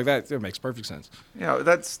 stuff like that, it makes perfect sense.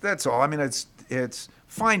 That's all. I mean, it's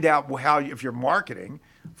find out how, if you're marketing,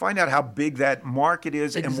 find out how big that market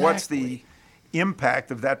is and what's the Exactly.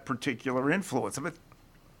 impact of that particular influence. I mean,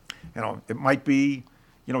 it might be,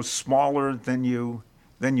 smaller than you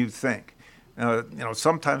think.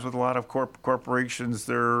 Sometimes with a lot of corporations,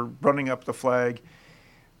 they're running up the flag.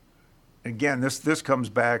 Again, this comes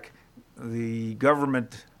back. The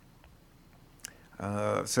government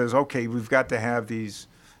says, okay, we've got to have these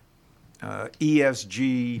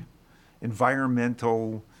ESG,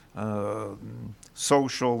 environmental,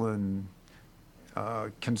 social, and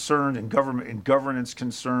concern and governance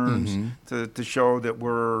concerns to show that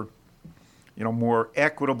we're more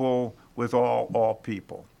equitable with all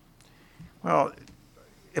people. Well,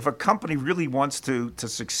 if a company really wants to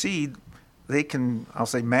succeed, they can, I'll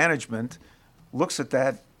say management looks at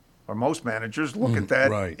that, or most managers look at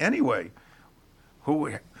that right. anyway.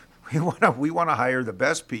 We want to hire the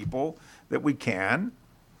best people that we can,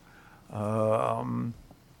 and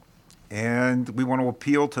we want to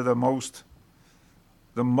appeal to the most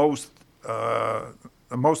of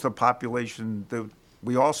the population that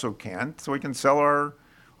we also can, so we can sell our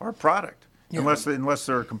product. Yeah. Unless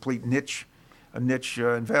they're a complete niche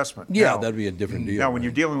investment. Yeah, Now, that'd be a different deal. Now, when right?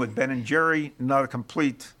 you're dealing with Ben and Jerry, not a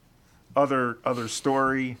complete other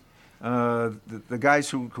story. The guys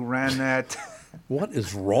who ran that. What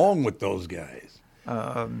is wrong with those guys?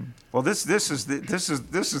 Well, this is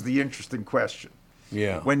the interesting question.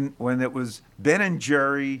 Yeah. When it was Ben and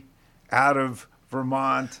Jerry out of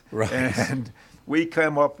Vermont, Right. and we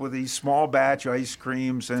come up with these small batch ice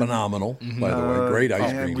creams, and Phenomenal, by the way. Great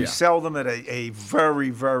ice and cream. we sell them at a very,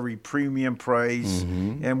 very premium price,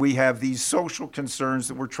 and we have these social concerns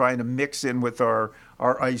that we're trying to mix in with our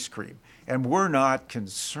ice cream, and we're not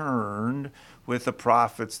concerned with the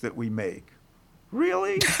profits that we make.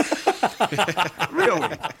 Really?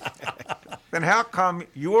 Really? Then how come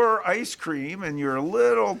your ice cream and your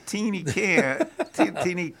little teeny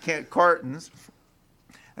cartons,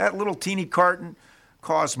 that little teeny carton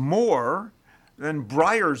costs more than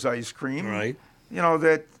Breyer's ice cream? Right.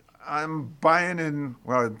 That I'm buying in,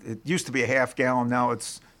 well, it used to be a half gallon. Now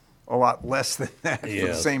it's a lot less than that for the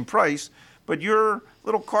Yes. same price. But your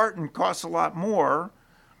little carton costs a lot more.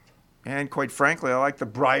 And quite frankly, I like the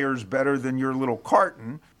Breyers better than your little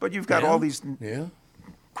carton. But you've got all these Yeah.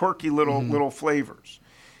 quirky little flavors.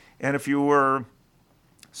 And if you were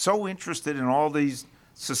so interested in all these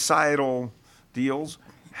societal deals,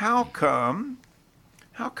 how come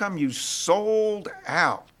you sold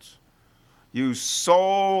out? You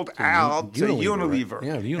sold out to Unilever, Unilever. right?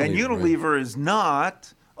 Yeah, Unilever, And Unilever is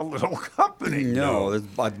not a little company. No, it's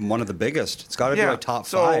one of the biggest. It's got to be like top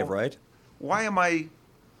so 5, right?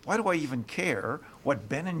 Why do I even care what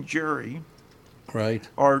Ben and Jerry Right.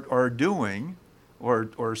 are doing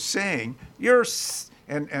or saying?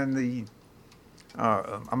 And the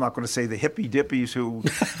I'm not going to say the hippy dippies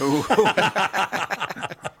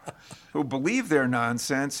who believe their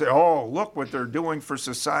nonsense. Say, oh, look what they're doing for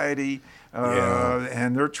society,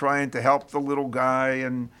 and they're trying to help the little guy,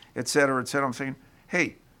 and et cetera, et cetera. I'm saying,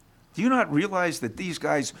 hey, do you not realize that these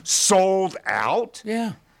guys sold out?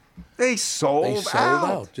 Yeah. They sold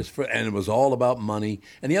out. And it was all about money.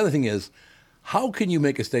 And the other thing is, how can you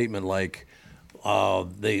make a statement like,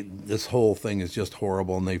 this whole thing is just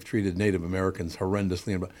horrible and they've treated Native Americans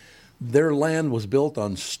horrendously? Their land was built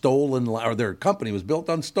on stolen land, or their company was built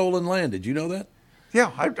on stolen land. Did you know that?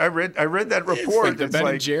 Yeah, I read that report. Like the Ben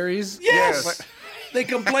and Jerry's. Yes. They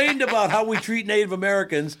complained about how we treat Native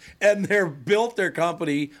Americans, and they built their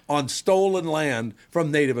company on stolen land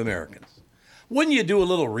from Native Americans. Wouldn't you do a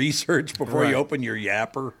little research before you open your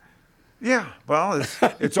yapper? Yeah, well,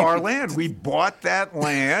 it's our land. We bought that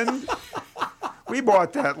land. We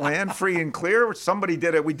bought that land free and clear. Somebody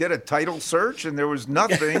did it. We did a title search, and there was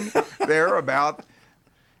nothing there about,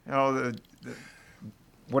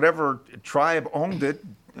 whatever tribe owned it,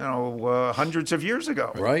 hundreds of years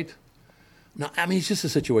ago. Right. No, I mean, it's just a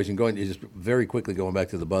situation just very quickly going back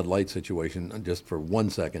to the Bud Light situation, just for 1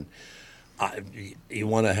 second. You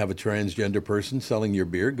want to have a transgender person selling your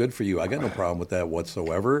beer? Good for you. I got no problem with that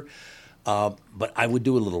whatsoever. But I would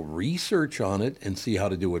do a little research on it and see how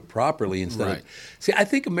to do it properly instead of. See, I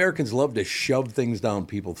think Americans love to shove things down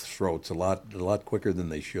people's throats a lot quicker than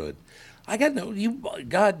they should. You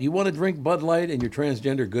want to drink Bud Light and you're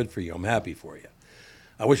transgender? Good for you. I'm happy for you.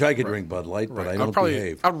 I wish I could drink Bud Light, but I don't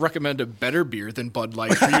behave. I'd recommend a better beer than Bud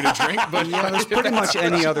Light for you to drink. But there's pretty much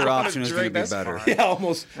any other option is going to be better. Yeah,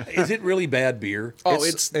 almost. Is it really bad beer? Oh,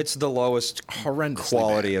 it's the lowest horrendous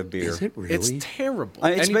quality of beer. Is it really? It's terrible.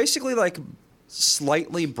 It's basically like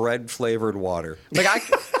slightly bread flavored water. Like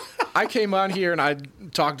I came on here and I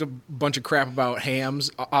talked a bunch of crap about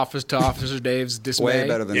hams, Office to Officer Dave's dismay. Way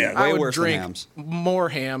better than I way would worse drink than hams. more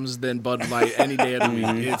hams than Bud Light any day of the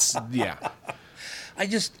week.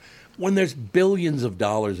 When there's billions of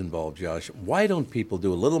dollars involved, Josh, why don't people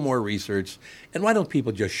do a little more research, and why don't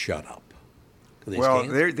people just shut up? Well,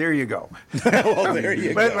 there you go. Well, there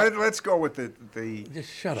you go. Let's go with the just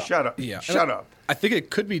shut up. Shut up. Yeah. Shut up. I think it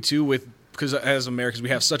could be too because as Americans we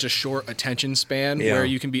have such a short attention span where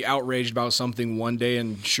you can be outraged about something one day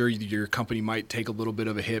and sure your company might take a little bit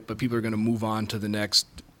of a hit, but people are going to move on to the next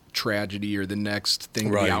tragedy or the next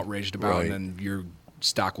thing to be outraged about, and then your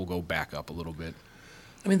stock will go back up a little bit.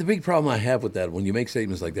 I mean, the big problem I have with that, when you make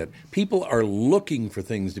statements like that, people are looking for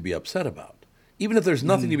things to be upset about. Even if there's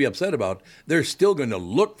nothing to be upset about, they're still going to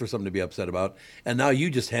look for something to be upset about. And now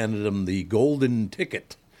you just handed them the golden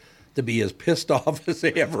ticket to be as pissed off as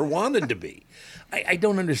they ever wanted to be. I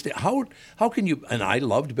don't understand. How can you, and I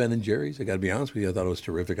loved Ben and Jerry's. I got to be honest with you. I thought it was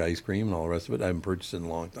terrific ice cream and all the rest of it. I haven't purchased it in a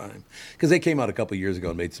long time. Because they came out a couple of years ago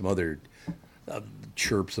and made some other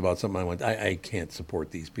chirps about something. I went, I can't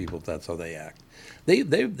support these people if that's how they act.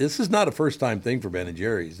 This is not a first-time thing for Ben and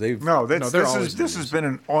Jerry's. This has been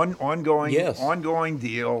an ongoing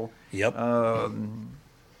deal. Yep.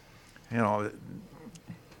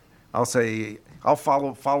 I'll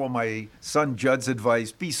follow my son Judd's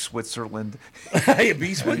advice. Be Switzerland.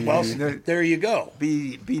 Be Switzerland. Well, there you go.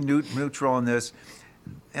 Be neutral in this.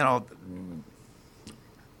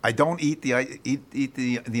 I don't eat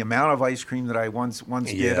the amount of ice cream that I once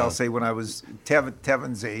did. I'll say when I was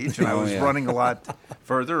Tevin's age and I was running a lot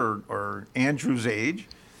further, or Andrew's age.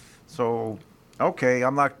 So, okay,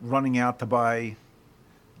 I'm not running out to buy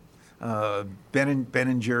Ben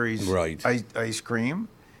and Jerry's ice cream.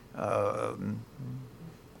 Right.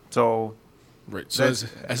 So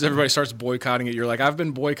as everybody starts boycotting it, you're like, I've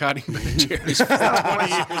been boycotting Ben & Jerry's for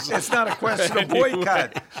 20 years. It's not a question of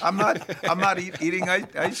boycott. I'm not eating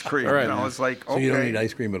ice cream. Right. It's like, okay. So you don't eat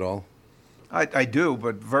ice cream at all? I do,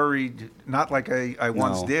 but not like I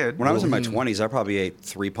once did. When I was in my 20s, I probably ate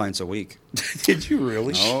 3 pints a week. Did you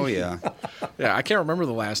really? Oh, yeah. Yeah, I can't remember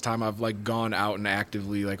the last time I've gone out and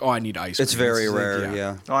actively I need ice cream. It's very rare,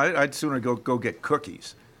 yeah. Oh, I'd sooner go get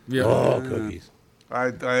cookies. Yeah. Oh, cookies. I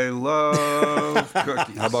love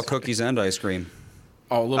cookies. How about cookies and ice cream?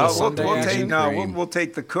 Oh, a little Sunday we'll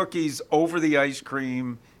take the cookies over the ice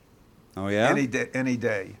cream. Oh, yeah? Any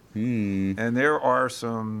day. And there are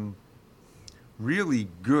some really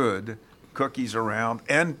good cookies around,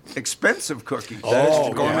 and expensive cookies.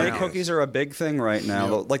 Gourmet cookies are a big thing right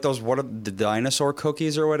now. Yep. Like those, the dinosaur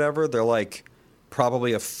cookies or whatever, they're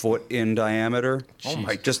probably a foot in diameter. Oh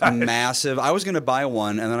my God. Just massive. I was going to buy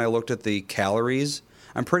one, and then I looked at the calories.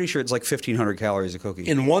 I'm pretty sure it's 1,500 calories a cookie.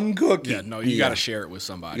 In one cookie? Yeah, no, you got to share it with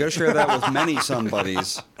somebody. You got to share that with many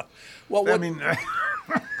somebodies. Well,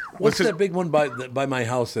 what's that big one by my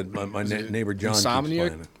house that my neighbor John Insomnia?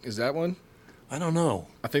 keeps buying? Is that one? I don't know.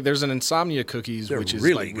 I think there's an Insomnia cookies, which is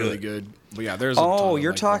really good. But yeah, there's.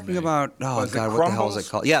 You're talking about what the hell is it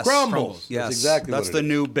called? Yes, Crumbles. Yes, that's exactly. That's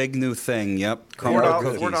the big new thing. Yep,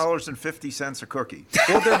 $4.50 a cookie.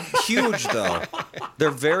 Well, they're huge though. They're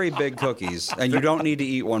very big cookies, and you don't need to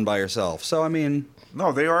eat one by yourself. So I mean,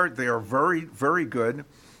 no, they are very, very good,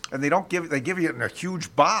 and they give you it in a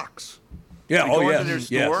huge box. Yeah. You go into their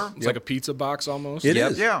store. It's like a pizza box almost. It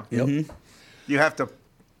is. Yeah. Yep. Mm-hmm.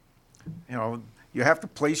 You have to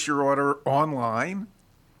place your order online,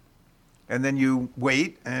 and then you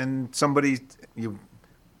wait, and you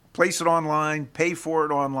place it online, pay for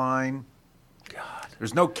it online. God,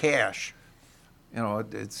 there's no cash.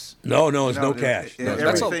 It's no cash.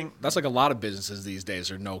 Everything. That's like a lot of businesses these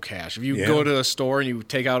days are no cash. If you go to a store and you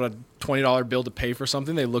take out a $20 bill to pay for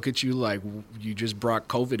something, they look at you like you just brought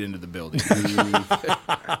COVID into the building.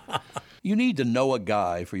 You need to know a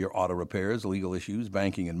guy for your auto repairs, legal issues,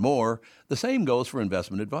 banking, and more. The same goes for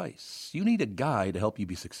investment advice. You need a guy to help you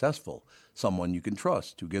be successful, someone you can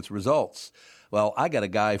trust, who gets results. Well, I got a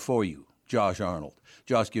guy for you, Josh Arnold.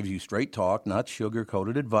 Josh gives you straight talk, not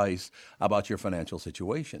sugar-coated advice about your financial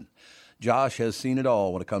situation. Josh has seen it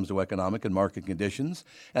all when it comes to economic and market conditions,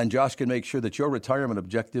 and Josh can make sure that your retirement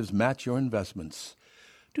objectives match your investments.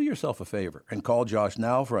 Do yourself a favor and call Josh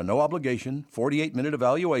now for a no-obligation, 48-minute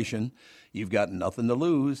evaluation. You've got nothing to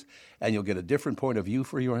lose, and you'll get a different point of view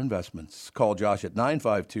for your investments. Call Josh at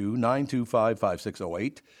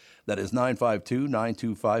 952-925-5608. That is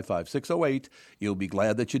 952-925-5608. You'll be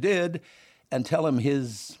glad that you did. And tell him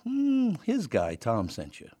his guy, Tom,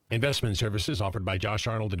 sent you. Investment services offered by Josh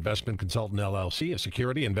Arnold Investment Consultant, LLC, a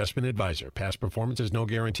security investment advisor. Past performance is no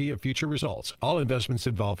guarantee of future results. All investments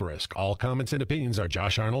involve risk. All comments and opinions are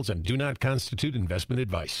Josh Arnold's and do not constitute investment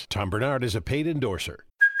advice. Tom Bernard is a paid endorser.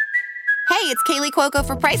 Hey, it's Kaylee Cuoco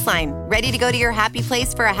for Priceline. Ready to go to your happy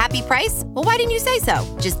place for a happy price? Well, why didn't you say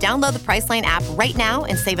so? Just download the Priceline app right now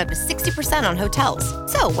and save up to 60% on hotels.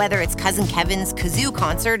 So whether it's Cousin Kevin's Kazoo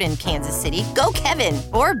Concert in Kansas City, go Kevin,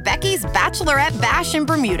 or Becky's Bachelorette Bash in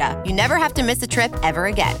Bermuda, you never have to miss a trip ever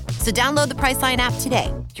again. So download the Priceline app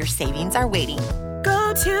today. Your savings are waiting.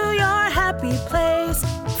 Go to your happy place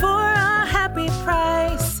for a happy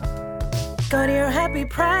price. Go to your happy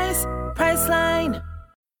price, Priceline.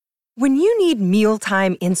 When you need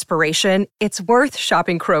mealtime inspiration, it's worth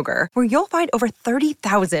shopping Kroger, where you'll find over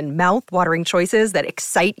 30,000 mouth-watering choices that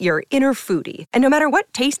excite your inner foodie. And no matter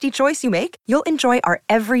what tasty choice you make, you'll enjoy our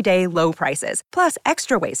everyday low prices, plus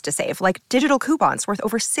extra ways to save, like digital coupons worth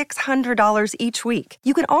over $600 each week.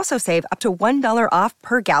 You can also save up to $1 off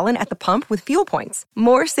per gallon at the pump with fuel points.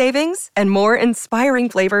 More savings and more inspiring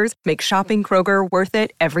flavors make shopping Kroger worth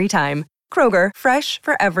it every time. Kroger, fresh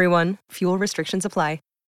for everyone. Fuel restrictions apply.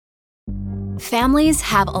 Families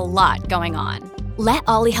have a lot going on. Let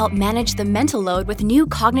Ollie help manage the mental load with new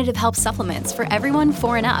cognitive help supplements for everyone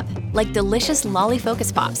 4 and up, like delicious Lolly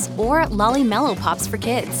Focus Pops or Lolly Mellow Pops for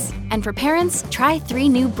kids. And for parents, try 3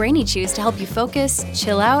 new Brainy Chews to help you focus,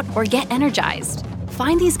 chill out, or get energized.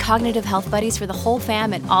 Find these cognitive health buddies for the whole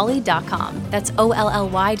fam at ollie.com. That's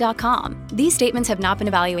OLLY.com. These statements have not been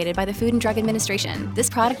evaluated by the Food and Drug Administration. This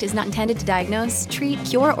product is not intended to diagnose, treat,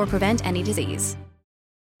 cure, or prevent any disease.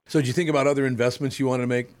 So did you think about other investments you wanted to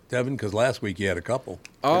make, Devin? Because last week you had a couple.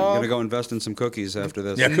 I'm going to go invest in some cookies after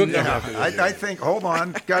this. Yeah, cookies. I think, hold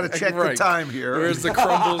on, got to check the time here. Where's the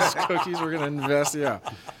crumbles cookies we're going to invest? Yeah.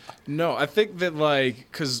 No, I think that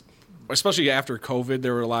because especially after COVID,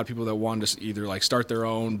 there were a lot of people that wanted to either start their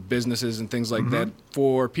own businesses and things like that.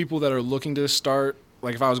 For people that are looking to start,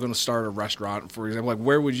 like if I was going to start a restaurant, for example,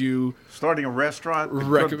 where would you... Starting a restaurant?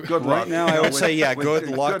 Good luck. Right now, I would say, good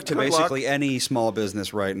luck to basically any small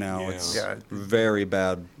business right now. Yeah. It's very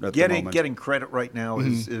bad at the moment. Getting credit right now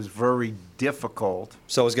is very difficult.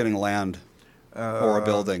 So is getting land or a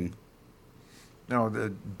building. No, the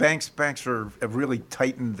banks have really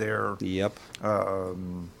tightened their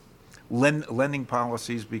lending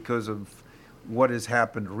policies because of what has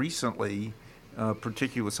happened recently,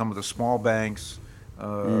 particularly with some of the small banks.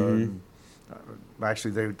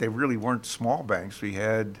 Actually, they really weren't small banks. We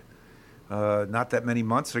had not that many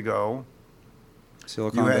months ago.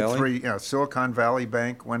 Silicon Valley? 3. Silicon Valley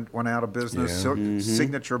Bank went out of business. Yeah.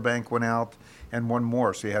 Signature Bank went out, and one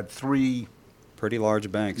more. So you had 3 pretty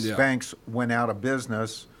large banks. Yeah. Banks went out of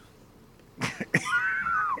business.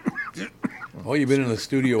 Oh, you've been in the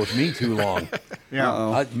studio with me too long.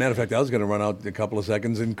 Yeah. Matter of fact, I was going to run out a couple of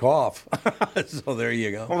seconds and cough. So there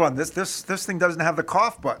you go. Hold on. This thing doesn't have the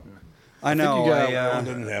cough button. I know.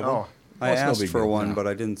 I asked for one, but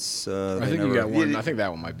I didn't. I think you got one. I think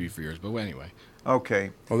that one might be for yours, but anyway.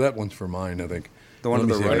 Okay. Oh, that one's for mine, I think. The one to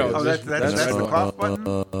the right. Oh, that's the cough button?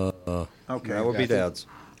 Okay. That would be Dad's.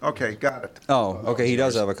 Okay, got it. Oh, okay. He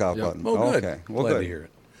does have a cough button. Oh, good. Okay. Well, Glad good. to hear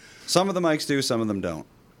it. Some of the mics do, some of them don't.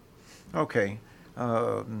 Okay.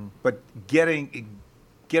 But getting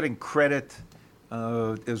credit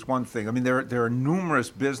is one thing. I mean, there are numerous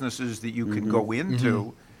businesses that you can go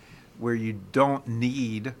into where you don't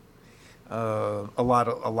need a lot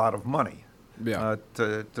of money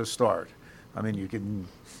to start. I mean, you can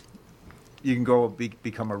go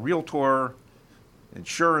become a realtor,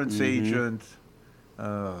 insurance agent.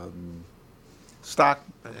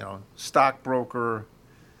 stockbroker.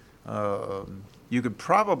 You could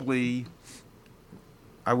probably,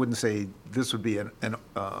 I wouldn't say this would be an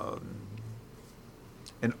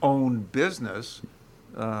owned business,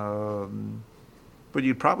 but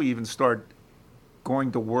you'd probably even start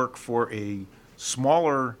going to work for a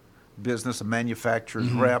smaller business, a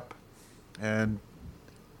manufacturer's rep, and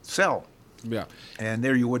sell. Yeah. And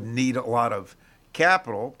there you wouldn't need a lot of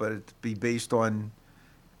capital, but it'd be based on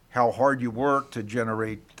how hard you work to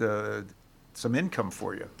generate some income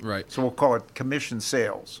for you. Right. So we'll call it commission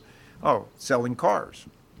sales. Oh, selling cars.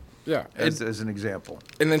 Yeah. As an example.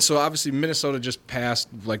 And then so obviously Minnesota just passed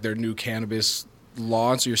like their new cannabis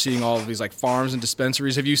law, and so you're seeing all of these like farms and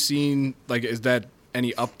dispensaries. Have you seen like, is that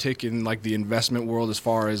any uptick in like the investment world as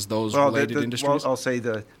far as those related industries? Well, I'll say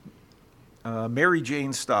the Mary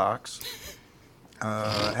Jane stocks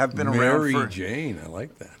have been around Mary for Jane, I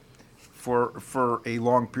like that. For a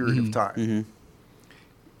long period of time.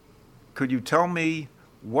 Could you tell me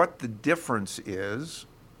what the difference is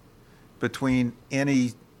between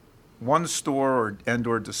any one store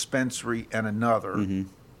or dispensary and another,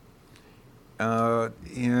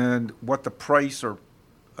 and what the price or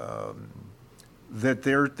that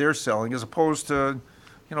they're selling, as opposed to,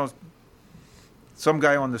 some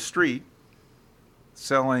guy on the street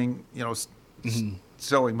selling,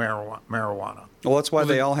 selling marijuana. Well, that's why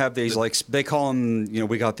they all have these, they call them,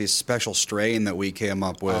 we got this special strain that we came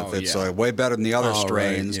up with. It's way better than the other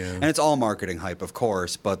strains. Right, yeah. And it's all marketing hype, of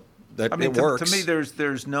course, but it works. To me,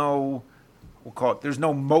 there's no, we'll call it, there's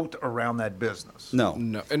no moat around that business. No.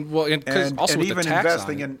 And well, because also with even the tax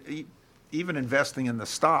investing on it. even investing in the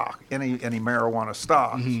stock, any marijuana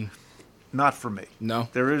stocks, not for me. No.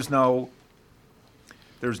 There's no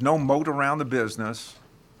moat around the business.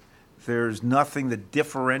 There's nothing that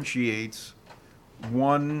differentiates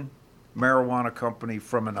one marijuana company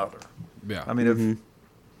from another. Yeah. I mean, if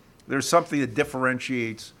there's something that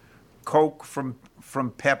differentiates Coke from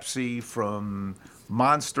Pepsi, from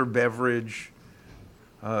Monster Beverage,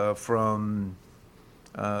 from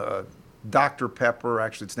Dr. Pepper.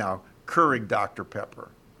 Actually, it's now Keurig Dr. Pepper.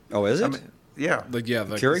 Oh, is it? I mean, yeah.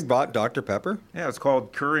 Keurig bought Dr. Pepper? Yeah, it's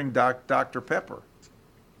called Keurig Dr. Pepper.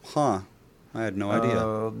 Huh. I had no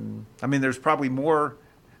idea. I mean, there's probably more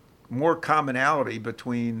commonality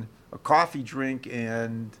between a coffee drink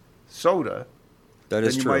and soda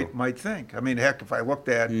than you might think. I mean, heck, if I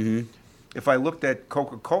looked at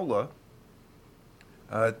Coca-Cola,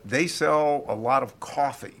 they sell a lot of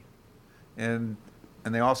coffee, and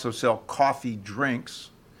they also sell coffee drinks.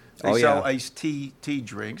 They sell iced tea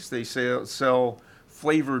drinks. They sell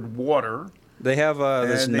flavored water. They have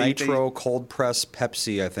this nitro cold press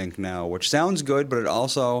Pepsi, I think, now, which sounds good, but it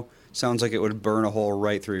also sounds like it would burn a hole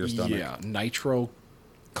right through your stomach. Yeah, nitro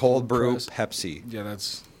cold brew press. Pepsi. Yeah,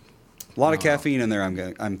 that's a lot of caffeine in there.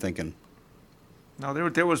 I'm thinking. No,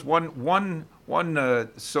 there was one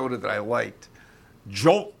soda that I liked,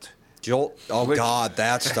 Jolt. Jolt. Oh God,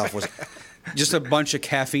 that stuff was just a bunch of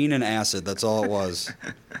caffeine and acid. That's all it was.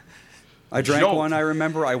 I drank one. I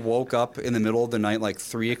remember I woke up in the middle of the night, like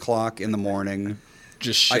 3 o'clock in the morning.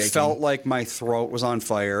 Just shaking. I felt like my throat was on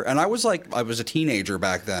fire, and I was a teenager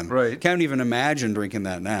back then. Right. Can't even imagine drinking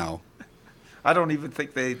that now. I don't even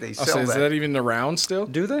think they sell that. Is that even around still?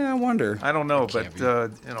 Do they? I wonder. I don't know, but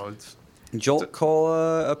it's Jolt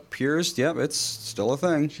Cola appears. Yep, it's still a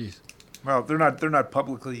thing. Jeez. Well, they're not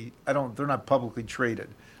publicly. They're not publicly traded.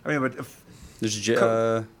 I mean, but if there's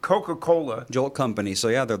Coca-Cola, Jolt Company. So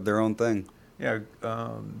yeah, they're their own thing. Yeah.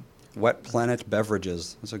 Wet Planet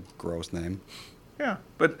Beverages. That's a gross name. Yeah,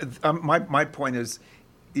 but my point is,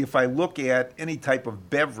 if I look at any type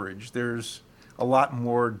of beverage, there's a lot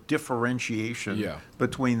more differentiation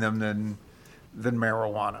between them than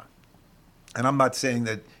marijuana. And I'm not saying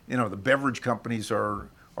that the beverage companies are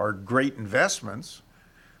great investments.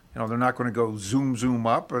 They're not going to go zoom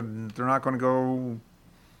up, and they're not going to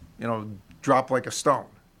go, drop like a stone.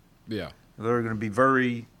 Yeah, they're going to be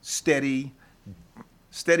very steady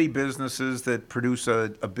businesses that produce a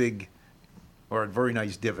big or a very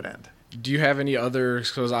nice dividend. Do you have any other?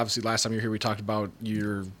 Because obviously, last time you were here, we talked about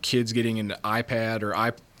your kids getting an iPad or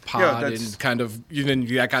iPod, and kind of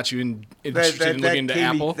that got you interested in looking into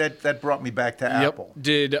Apple. That brought me back to Apple.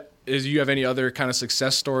 Do you have any other kind of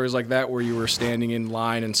success stories like that where you were standing in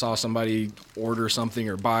line and saw somebody order something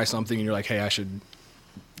or buy something, and you're like, "Hey, I should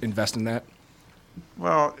invest in that"?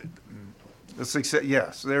 Well, the success,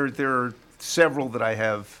 yes, there are several that I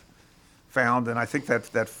have found, and I think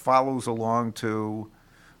that follows along to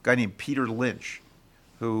a guy named Peter Lynch,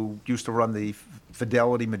 who used to run the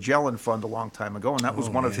Fidelity Magellan Fund a long time ago, and that was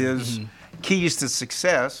one of his keys to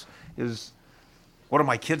success is, what are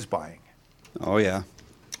my kids buying? Oh, yeah.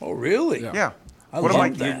 Oh, really? Yeah. What am I?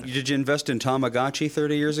 Did you invest in Tamagotchi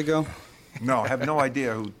 30 years ago? No, I have no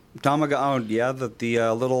idea who. Oh, yeah, the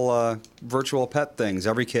little virtual pet things.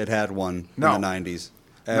 Every kid had one in the 90s.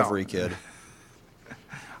 Every kid.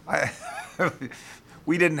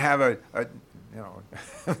 We didn't have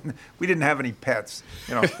we didn't have any pets.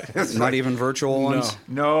 Not even virtual ones?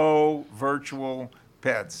 No virtual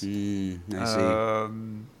pets. I see.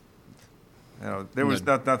 There was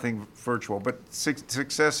nothing virtual, but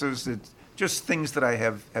successes, it's just things that I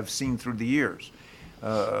have seen through the years.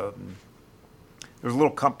 There's a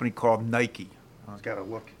little company called Nike. I've got to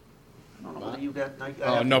look. I don't know whether you got Nike.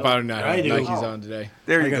 Oh, no, about now. I do. Nike's on today.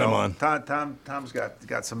 There you go. On. Tom's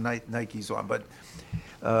got some Nikes on, but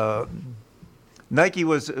Nike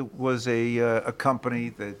was a company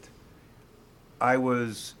that I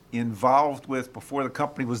was involved with before the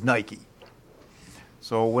company was Nike.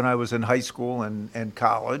 So when I was in high school and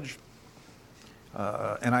college,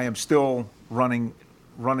 and I am still running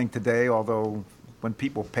today, although when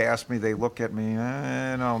people pass me, they look at me,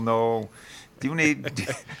 I don't know. Do you need?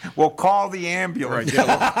 Well, call the ambulance.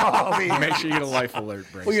 Right, make sure you get a life alert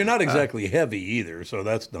bracelet. Well, you're not exactly heavy either, so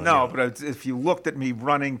that's not. No, but if you looked at me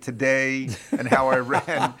running today and how I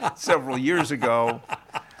ran several years ago,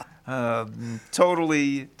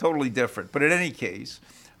 totally different. But in any case,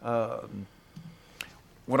 when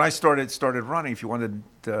I started running, if you wanted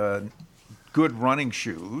good running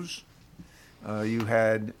shoes, you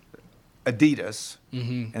had Adidas,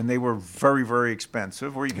 and they were very, very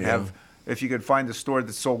expensive. Or you could have, if you could find a store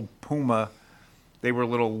that sold Puma, they were a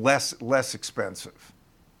little less expensive.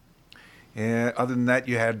 And other than that,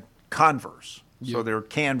 you had Converse. Yep. So they were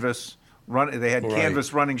canvas They had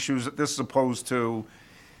canvas running shoes. This is opposed to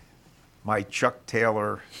my Chuck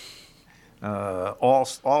Taylor All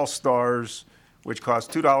Stars, which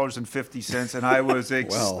cost $2.50, and I was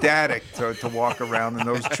ecstatic to walk around in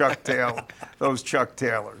those Chuck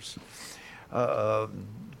Taylors. But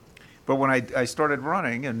when I started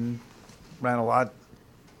running and ran a lot,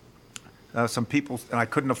 some people, and I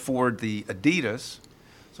couldn't afford the Adidas.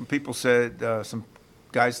 Some people said, some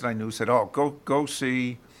guys that I knew said, "Oh, go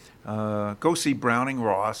see Browning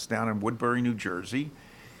Ross down in Woodbury, New Jersey,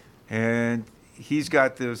 and he's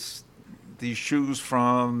got these shoes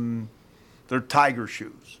from." They're Tiger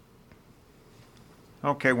shoes.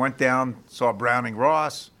 Okay, went down, saw Browning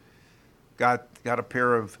Ross, got a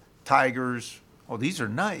pair of Tigers. Oh, these are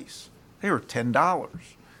nice. They were $10.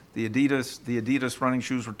 The Adidas running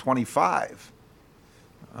shoes were $25.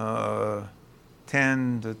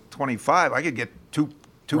 10 to 25. I could get two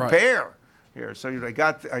pair here. So I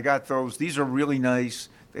got those. These are really nice.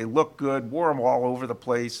 They look good. Wore them all over the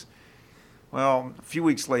place. Well, a few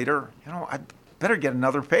weeks later, I better get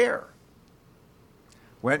another pair.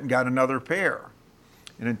 Went and got another pair.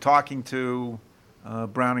 And in talking to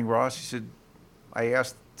Browning Ross, he said, I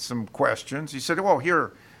asked some questions. He said, well,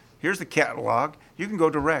 here's the catalog. You can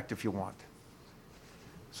go direct if you want.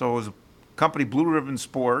 So it was a company, Blue Ribbon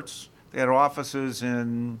Sports. They had offices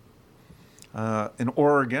in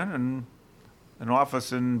Oregon and an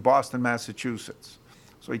office in Boston, Massachusetts.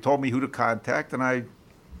 So he told me who to contact, and I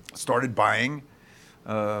started buying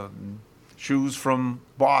shoes from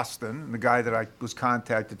Boston. And the guy that I was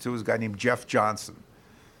contacted to was a guy named Jeff Johnson.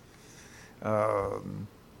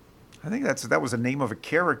 I think that was the name of a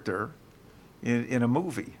character in a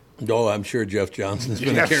movie. Oh, I'm sure Jeff Johnson's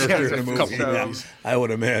been a character in a movie. Yeah, I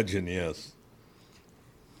would imagine, yes.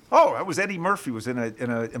 Oh, that was Eddie Murphy was in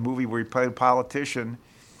a movie where he played a politician.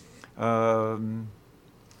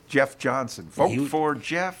 Jeff Johnson. Vote for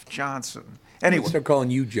Jeff Johnson. Anyway, they're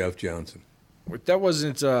calling you Jeff Johnson. That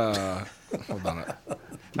wasn't. Hold on.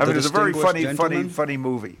 I mean, it's a very funny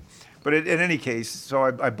movie. But in any case, so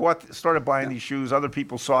I started buying these shoes. Other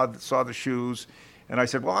people saw the shoes, and I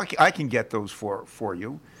said, "Well, I can get those for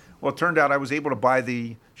you." Well, it turned out I was able to buy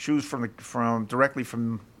the shoes directly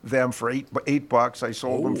from them for $8. I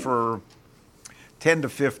sold them for 10 to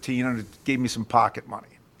 15, and it gave me some pocket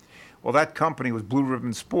money. Well, that company was Blue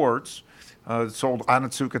Ribbon Sports. Sold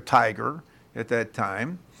Onitsuka Tiger at that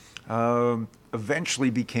time.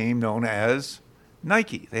 Eventually became known as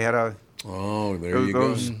Nike. They had a there you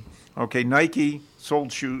go. Okay, Nike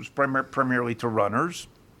sold shoes primarily to runners,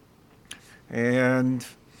 and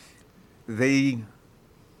I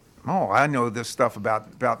know this stuff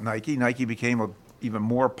about Nike. Nike became even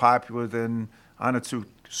more popular than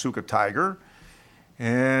Onitsuka Tiger,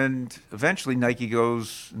 and eventually Nike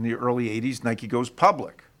goes, in the early 80s, Nike goes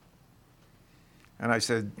public. And I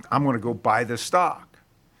said, I'm going to go buy this stock.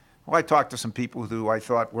 Well, I talked to some people who I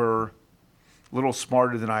thought were a little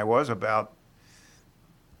smarter than I was about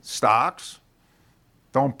stocks.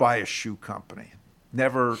 don't buy a shoe company.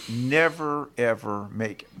 Never, ever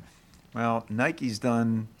make it. Well, Nike's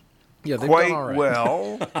done they've quite done all right.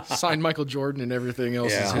 well. Signed Michael Jordan and everything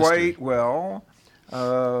else. Yeah. Is Quite history. well.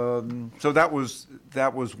 So that was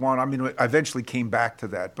one. I mean, I eventually came back to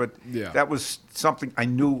that, but that was something I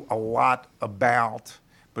knew a lot about,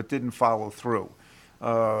 but didn't follow through.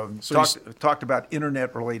 Talked about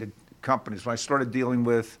internet-related companies. When I started dealing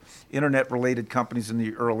with internet-related companies in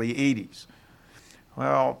the early 80s,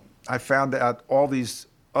 well, I found out all these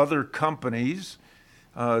other companies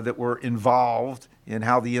that were involved in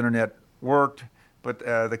how the internet worked, but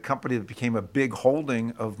the company that became a big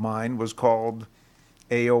holding of mine was called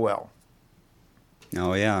AOL.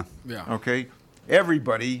 Oh, yeah. Yeah. Okay?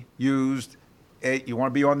 Everybody used you want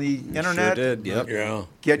to be on the internet? Sure did, yep. Yeah.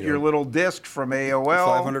 Get your little disc from AOL.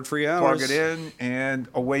 500 free hours. Plug it in, and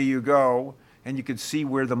away you go. And you could see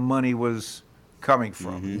where the money was coming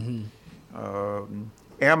from.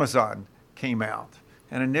 Amazon came out.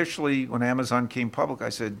 And initially, when Amazon came public, I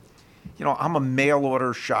said, I'm a mail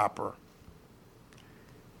order shopper.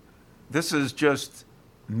 This is just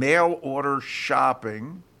mail order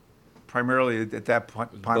shopping, primarily at that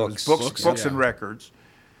point was books and records.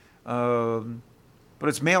 But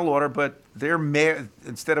it's mail order, but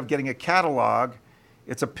instead of getting a catalog,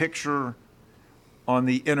 it's a picture on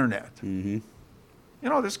the internet.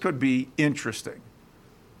 This could be interesting.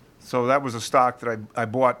 So that was a stock that I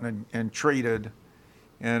bought and traded,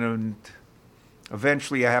 and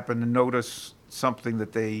eventually I happened to notice something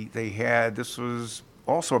that they had. This was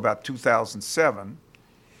also about 2007.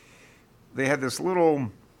 They had this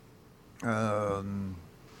little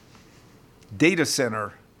data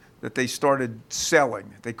center that they started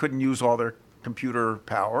selling. They couldn't use all their computer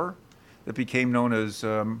power. That became known as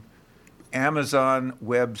Amazon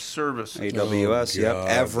Web Services. AWS, yep.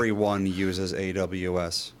 Everyone uses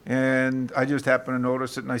AWS. And I just happened to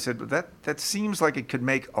notice it, and I said, that seems like it could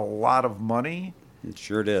make a lot of money. It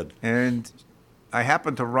sure did. And I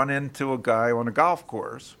happened to run into a guy on a golf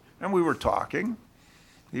course, and we were talking.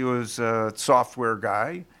 He was a software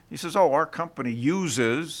guy. He says, our company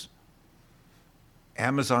uses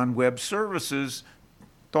Amazon Web Services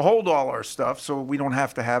to hold all our stuff so we don't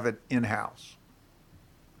have to have it in-house.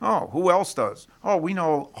 Oh, who else does? Oh, we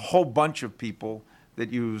know a whole bunch of people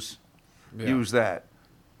that use that.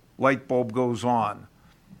 Light bulb goes on.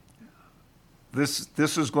 This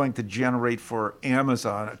is going to generate for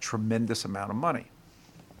Amazon a tremendous amount of money,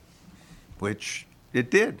 which it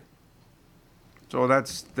did. So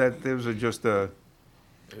those are just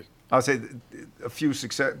I'll say a few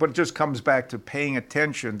success, but it just comes back to paying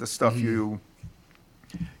attention to stuff you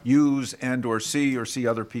use and or see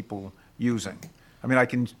other people using. I mean, I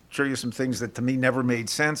can show you some things that to me never made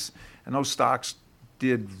sense, and those stocks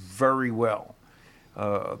did very well.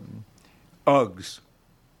 Uggs. Oh,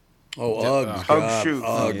 Uggs. Ugg shoes.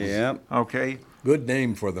 Uggs. Yep. Okay. Good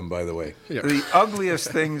name for them, by the way. Yeah. The ugliest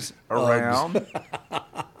things around.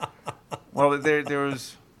 Well, there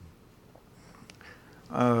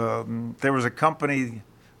was a company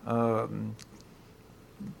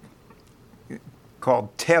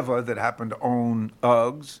called Teva that happened to own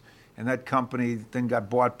Uggs, and that company then got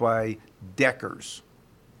bought by Deckers.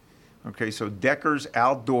 Okay, so Deckers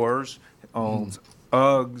Outdoors owns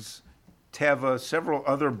Uggs, Teva, several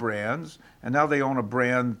other brands, and now they own a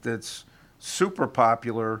brand that's super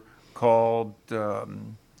popular called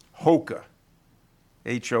Hoka,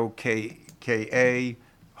 Hoka,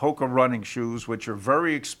 Hoka running shoes, which are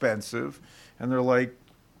very expensive, and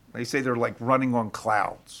they say they're like running on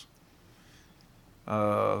clouds.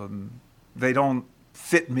 They don't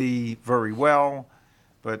fit me very well,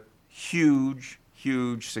 but huge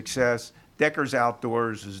success. Deckers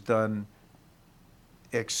Outdoors has done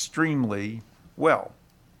extremely well.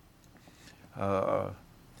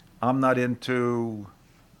 I'm not into,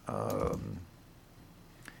 I'll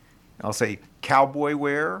say, cowboy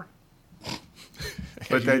wear,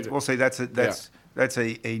 but we'll say that's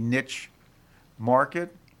a niche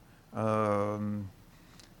market.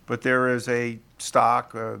 But there is a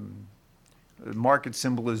stock. The market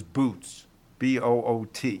symbol is Boots,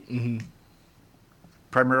 B-O-O-T. Mm-hmm.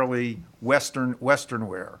 Primarily Western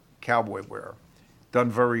wear, cowboy wear,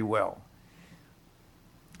 done very well.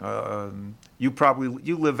 You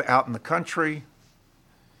live out in the country.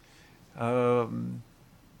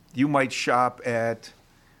 You might shop at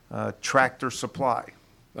Tractor Supply.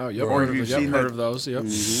 Oh, yep. Or Heard you've seen of those. Yep.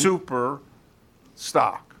 Super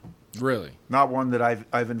stock. Really? Not one that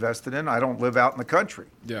I've invested in. I don't live out in the country.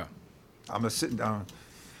 Yeah. I'm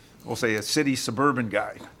we'll say a city suburban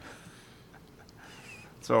guy.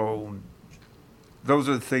 So those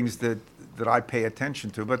are the things that I pay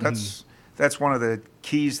attention to. But that's that's one of the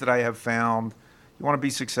keys that I have found. You want to be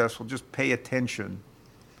successful, just pay attention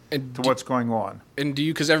to what's going on. And do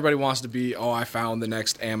you, because everybody wants to be, I found the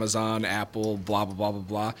next Amazon, Apple, blah, blah, blah, blah,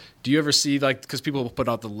 blah. Do you ever see, because people put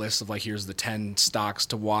out the list of, here's the 10 stocks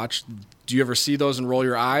to watch. Do you ever see those and roll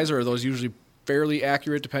your eyes, or are those usually fairly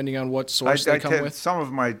accurate depending on what source they come with? Some of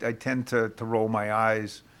them I tend to roll my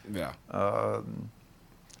eyes. Yeah.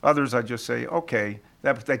 Others I just say, okay,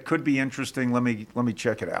 that could be interesting. Let me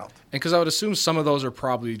check it out. And because I would assume some of those are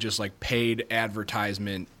probably just paid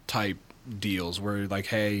advertisement type deals where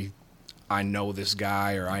hey, I know this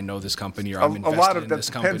guy or I know this company or I'm invested in this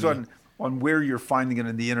company. A lot of that depends on where you're finding it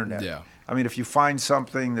in the internet. Yeah. I mean, if you find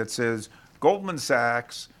something that says Goldman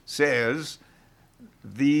Sachs says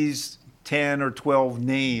these 10 or 12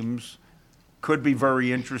 names could be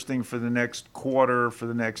very interesting for the next quarter, for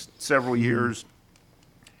the next several years,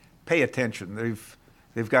 pay attention.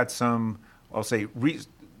 They've got some, we'll say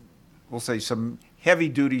some heavy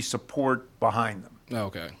duty support behind them.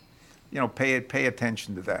 Okay. Pay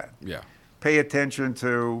attention to that. Yeah. Pay attention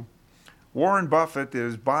to Warren Buffett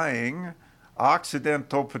is buying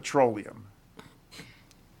Occidental Petroleum.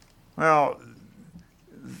 Well,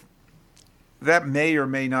 that may or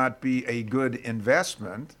may not be a good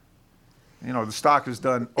investment. The stock has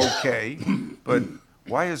done okay, but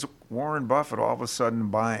why is Warren Buffett all of a sudden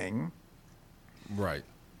buying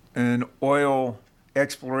an oil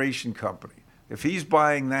exploration company? If he's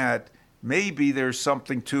buying that, maybe there's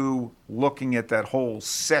something to looking at that whole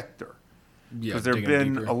sector. Because there have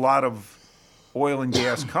been a lot of oil and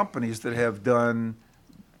gas companies that have done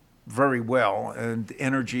very well, and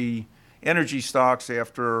energy stocks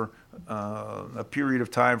after a period of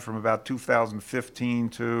time from about 2015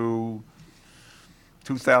 to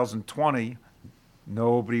 2020,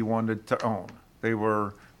 nobody wanted to own. They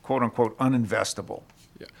were, quote unquote, uninvestable.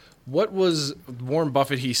 Yeah. What was Warren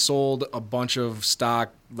Buffett? He sold a bunch of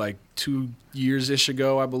stock 2 years-ish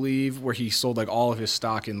ago, I believe, where he sold all of his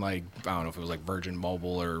stock in I don't know if it was Virgin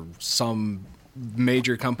Mobile or some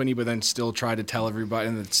major company, but then still tried to tell everybody,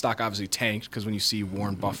 and the stock obviously tanked because when you see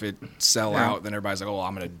Warren Buffett sell out, then everybody's I'm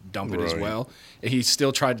going to dump it as well. And he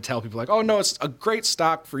still tried to tell people oh no, it's a great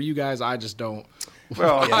stock for you guys. I just don't.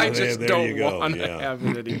 Well, I just don't want to have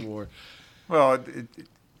it anymore. Well,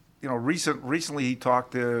 recently he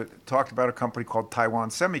talked about a company called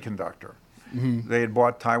Taiwan Semiconductor. Mm-hmm. They had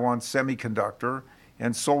bought Taiwan Semiconductor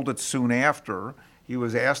and sold it soon after. He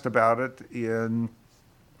was asked about it in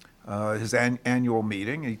his annual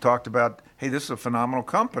meeting. He talked about, hey, this is a phenomenal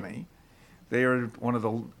company. They are one of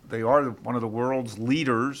the world's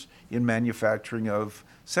leaders in manufacturing of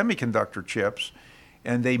semiconductor chips,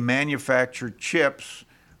 and they manufacture chips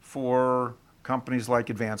for companies like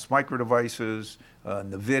Advanced Micro Devices,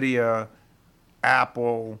 NVIDIA,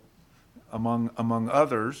 Apple, among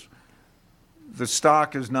others. The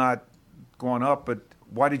stock has not gone up, but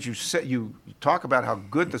why did you talk about how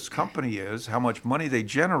good this company is, how much money they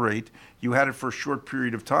generate? You had it for a short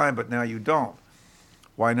period of time, but now you don't.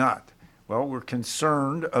 Why not? Well, we're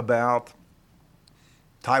concerned about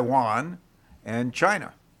Taiwan and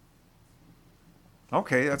China.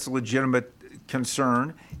 Okay, that's a legitimate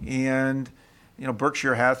concern, and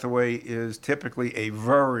Berkshire Hathaway is typically a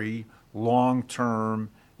very long-term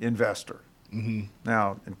investor. Mm-hmm.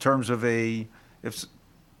 Now, in terms of if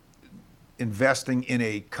investing in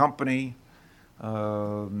a company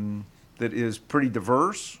that is pretty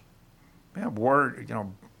diverse,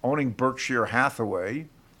 owning Berkshire Hathaway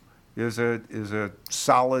is a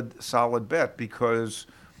solid bet because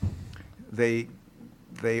they're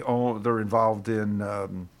involved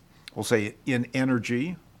in we'll say in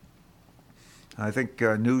energy. I think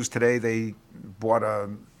news today they bought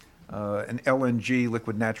an LNG,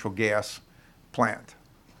 liquid natural gas plant.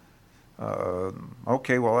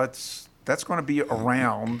 Okay, well that's going to be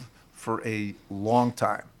around for a long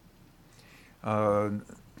time.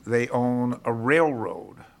 They own a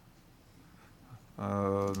railroad,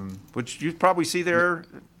 which you probably see their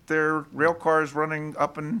rail cars running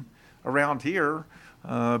up and around here,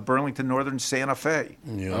 Burlington Northern Santa Fe.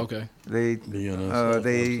 Yeah. Okay. They're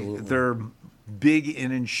big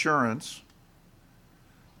in insurance,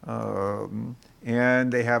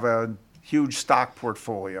 and they have a huge stock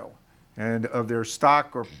portfolio. And of their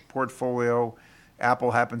stock or portfolio,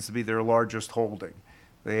 Apple happens to be their largest holding.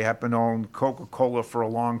 They happen to own Coca-Cola for a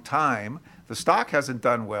long time. The stock hasn't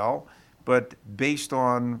done well, but based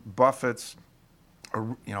on Buffett's,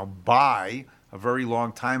 buy a very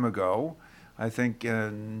long time ago, I think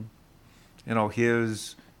his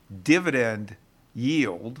dividend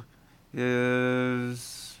yield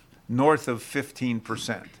is north of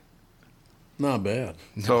 15%. Not bad.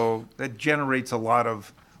 So that generates a lot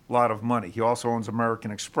of lot of money. He also owns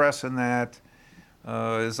American Express in that,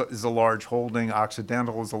 is a large holding.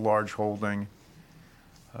 Occidental is a large holding.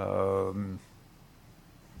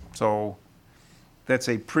 So that's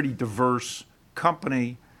a pretty diverse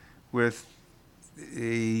company with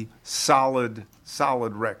a solid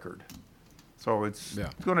record. So it's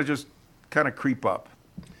going to just kind of creep up.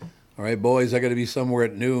 All right, boys, I got to be somewhere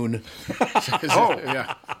at noon.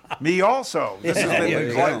 Me also. This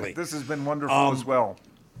has been wonderful as well.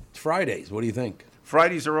 Fridays, what do you think?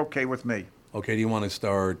 Fridays are okay with me. Okay, do you want to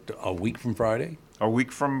start a week from Friday? A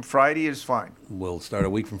week from Friday is fine. We'll start a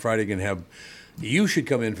week from Friday. You should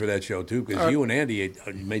come in for that show, too, because you and Andy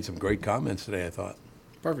made some great comments today, I thought.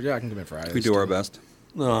 Perfect. Yeah, I can come in Friday. We do our best.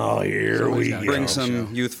 Oh, here we go. Bring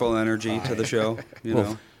some youthful energy to the show, you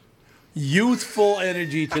know. Youthful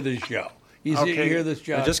energy to the show. You hear this,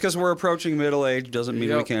 Josh? Just because we're approaching middle age doesn't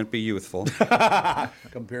mean we can't be youthful.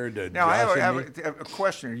 Compared to now, Josh I have a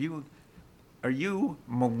question. Are you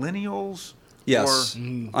millennials? Yes.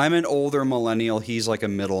 I'm an older millennial. He's like a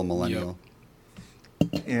middle millennial.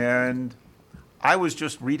 Yep. And I was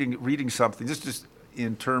just reading something, just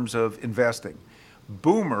in terms of investing.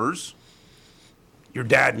 Boomers, your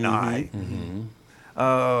dad and I,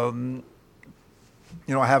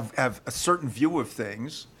 have a certain view of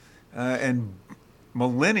things, and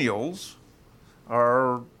millennials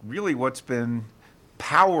are really what's been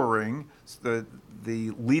powering the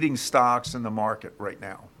leading stocks in the market right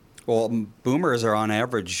now. Well, boomers are on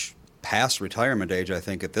average past retirement age, I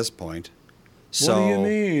think, at this point. So, what do you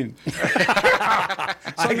mean?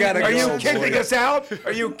 Are you kicking us out?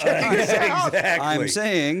 Are you kicking us out? Exactly. I'm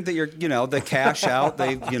saying that the cash out,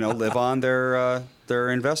 they live on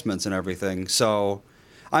their investments and everything. So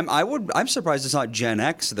I'm surprised it's not Gen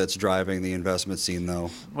X that's driving the investment scene,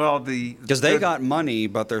 though. Well, because they got money,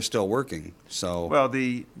 but they're still working. So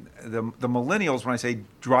the millennials, when I say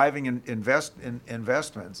driving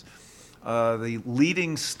investments, the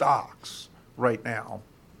leading stocks right now: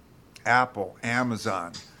 Apple,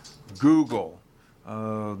 Amazon, Google,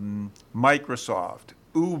 Microsoft,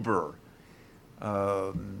 Uber,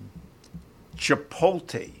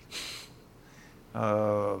 Chipotle.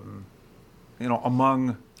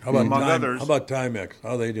 Among others. How about Timex? How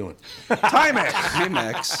are they doing?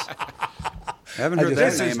 Timex. I haven't heard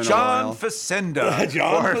that name in a while. This is John Facenda.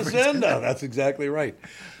 John Facenda. That's exactly right.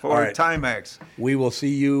 For Timex. We will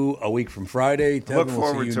see you a week from Friday. Look Tevin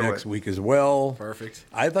forward will see you to next it. week as well. Perfect.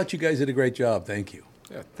 I thought you guys did a great job. Thank you.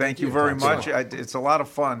 Yeah, thank you very much. It's a lot of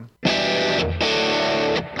fun.